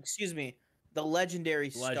 Excuse me. The legendary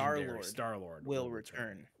Legendary Star-Lord Star-Lord will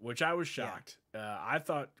return. which I was Yeah. shocked. I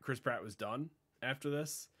thought Chris Pratt was done after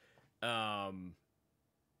this.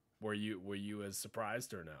 Were you as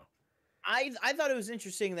surprised or no? I thought it was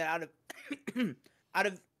interesting that out of out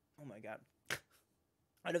of oh my god,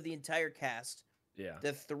 out of the entire cast, Yeah.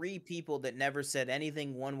 the three people that never said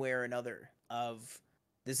anything one way or another of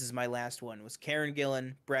this is my last one was Karen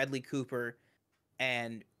Gillan, Bradley Cooper,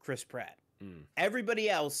 and Chris Pratt. Everybody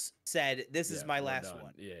else said this is my we're last done.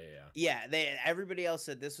 one. Yeah. Everybody else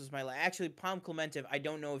said this was my last. Actually, Palm Clementif, I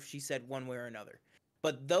don't know if she said one way or another,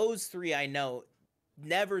 but those three I know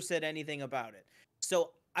never said anything about it.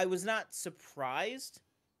 So I was not surprised,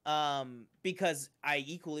 because I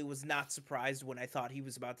equally was not surprised when I thought he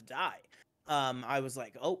was about to die. I was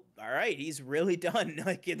like, oh, all right, he's really done.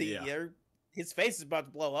 Like his face is about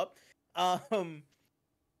to blow up.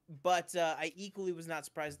 But I equally was not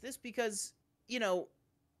surprised at this because it's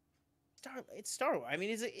Star Wars. I mean,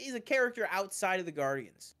 he's a character outside of the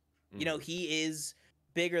Guardians. He is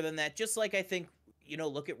bigger than that. Just like I think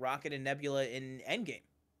look at Rocket and Nebula in Endgame.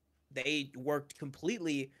 They worked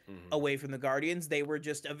completely away from the Guardians. They were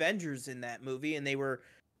just Avengers in that movie, and they were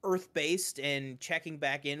Earth-based and checking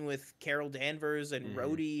back in with Carol Danvers and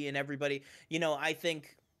Rhodey and everybody. I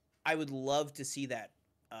think I would love to see that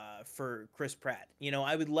for Chris Pratt.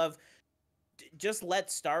 I would love just let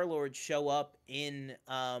Star-Lord show up in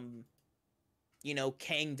Kang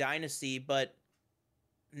Dynasty, but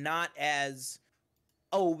not as,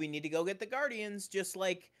 oh, we need to go get the Guardians. Just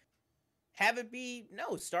like have it be,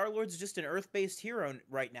 no, Star-Lord's just an Earth-based hero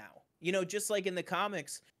right now. Just like in the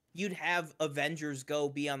comics, you'd have Avengers go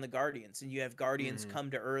be on the Guardians, and you have Guardians come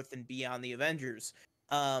to Earth and be on the Avengers.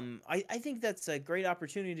 I think that's a great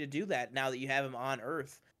opportunity to do that now that you have him on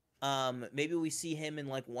Earth. Maybe we see him in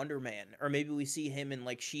like Wonder Man, or maybe we see him in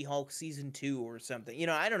like She-Hulk season 2 or something.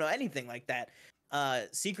 I don't know, anything like that.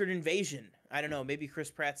 Secret Invasion. I don't know. Maybe Chris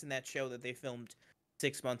Pratt's in that show that they filmed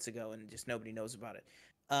 6 months ago and just nobody knows about it.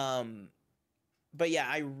 But yeah,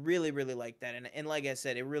 I really, really like that. And like I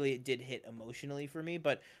said, it really did hit emotionally for me.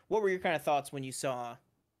 But what were your kind of thoughts when you saw,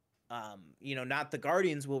 not the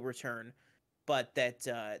Guardians will return, but that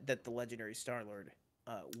the legendary Star-Lord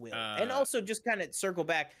will? And also just kind of circle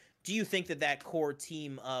back, do you think that core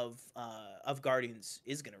team of Guardians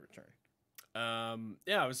is going to return?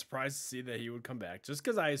 Yeah, I was surprised to see that he would come back, just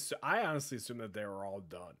because I honestly assumed that they were all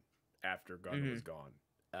done after Gunn was gone.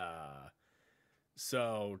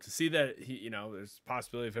 So to see that there's a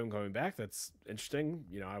possibility of him coming back, that's interesting.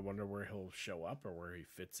 I wonder where he'll show up or where he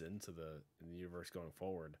fits into the universe going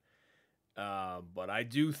forward. But I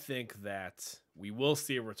do think that we will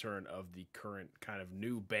see a return of the current kind of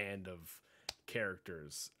new band of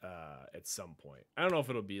characters at some point. I don't know if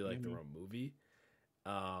it'll be like their own movie.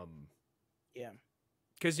 Yeah.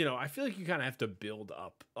 Because, I feel like you kind of have to build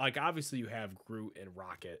up. Like, obviously you have Groot and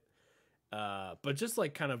Rocket. But just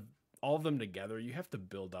like kind of all of them together, you have to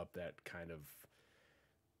build up that kind of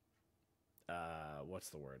what's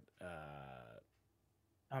the word?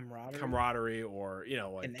 Camaraderie, or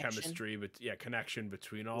like Connection? chemistry, but connection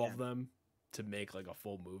between all of them to make like a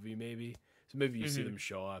full movie, maybe. So maybe you see them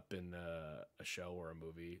show up in a show or a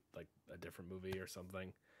movie, like a different movie or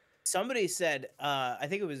something. Somebody said, I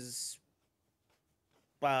think it was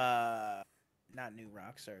not New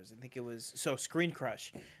Rockstars. I think it was Screen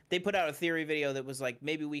Crush. They put out a theory video that was like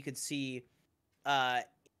maybe we could see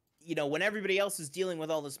when everybody else is dealing with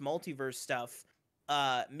all this multiverse stuff,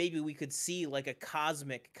 maybe we could see like a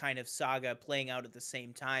cosmic kind of saga playing out at the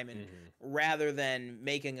same time. And Hmm. rather than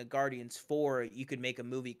making a Guardians 4, you could make a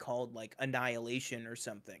movie called like Annihilation or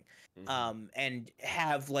something. Hmm. And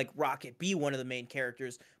have like Rocket be one of the main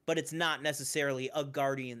characters, but it's not necessarily a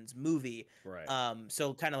Guardians movie. Right.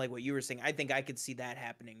 So kind of like what you were saying, I think I could see that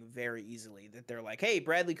happening very easily. That they're like, hey,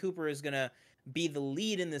 Bradley Cooper is gonna be the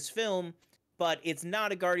lead in this film, but it's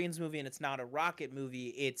not a Guardians movie and it's not a Rocket movie.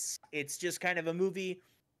 It's just kind of a movie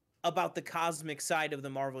about the cosmic side of the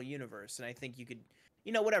Marvel universe. And I think you could,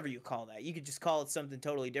 whatever you call that, you could just call it something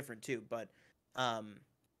totally different too. But um,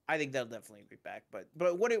 I think that'll definitely be back. But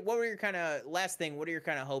what were your kind of last thing? What are your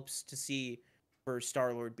kind of hopes to see for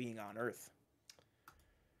Star Lord being on Earth?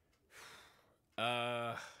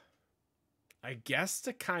 Uh, I guess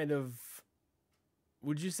to kind of,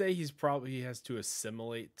 would you say he has to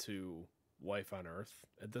assimilate to life on Earth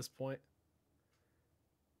at this point?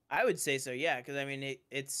 I would say so, yeah, because I mean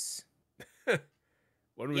it's When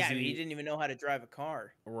yeah. was I mean he he? didn't even know how to drive a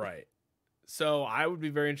car. Right. So I would be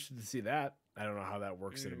very interested to see that. I don't know how that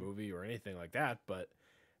works in a Mm, movie or anything like that, but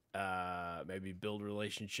maybe build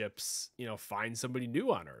relationships, find somebody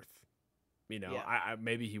new on Earth. yeah. I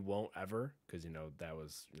maybe he won't ever, because that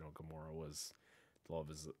was, Gamora was the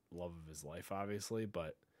love of his life, obviously,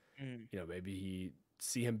 but Mm, maybe he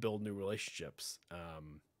see him build new relationships.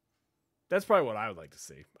 That's probably what I would like to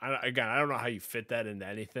see. Again, I don't know how you fit that into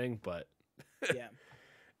anything, but yeah.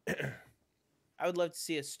 I would love to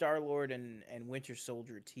see a Star Lord and Winter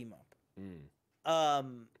Soldier team up. Mm,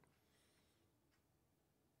 Um,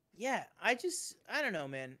 yeah, I don't know,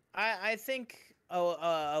 man. I think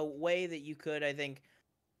a way that you could, I think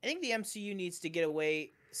the MCU needs to get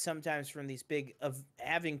away sometimes from these big of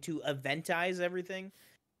having to eventize everything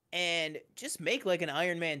and just make like an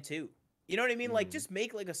Iron Man 2. You know what I mean? Like mm, just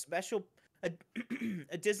make like a,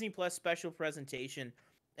 a Disney Plus special presentation.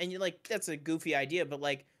 And you're like, that's a goofy idea, but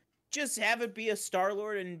like just have it be a Star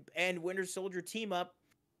Lord and Winter Soldier team up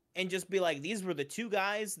and just be like, these were the two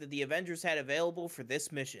guys that the Avengers had available for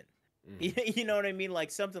this mission. mm. You know what I mean?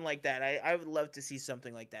 Like something like that. I would love to see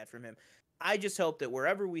something like that from him. I just hope that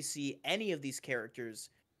wherever we see any of these characters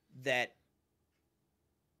that,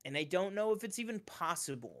 and I don't know if it's even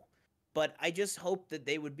possible, but I just hope that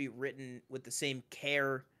they would be written with the same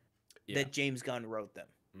care Yeah. that James Gunn wrote them.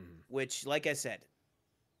 Mm, Which, like I said,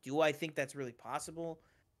 do I think that's really possible?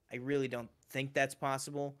 I really don't think that's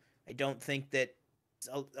possible. I don't think that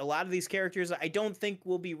a lot of these characters, I don't think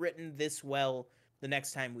will be written this well the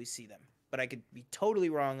next time we see them. But I could be totally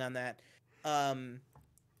wrong on that. Um,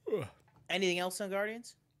 Ugh. Anything else on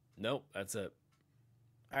Guardians? Nope, that's it.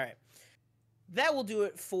 All right. That will do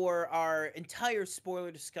it for our entire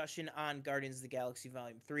spoiler discussion on Guardians of the Galaxy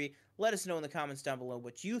Volume 3. Let us know in the comments down below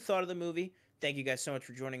what you thought of the movie. Thank you guys so much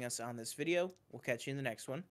for joining us on this video. We'll catch you in the next one.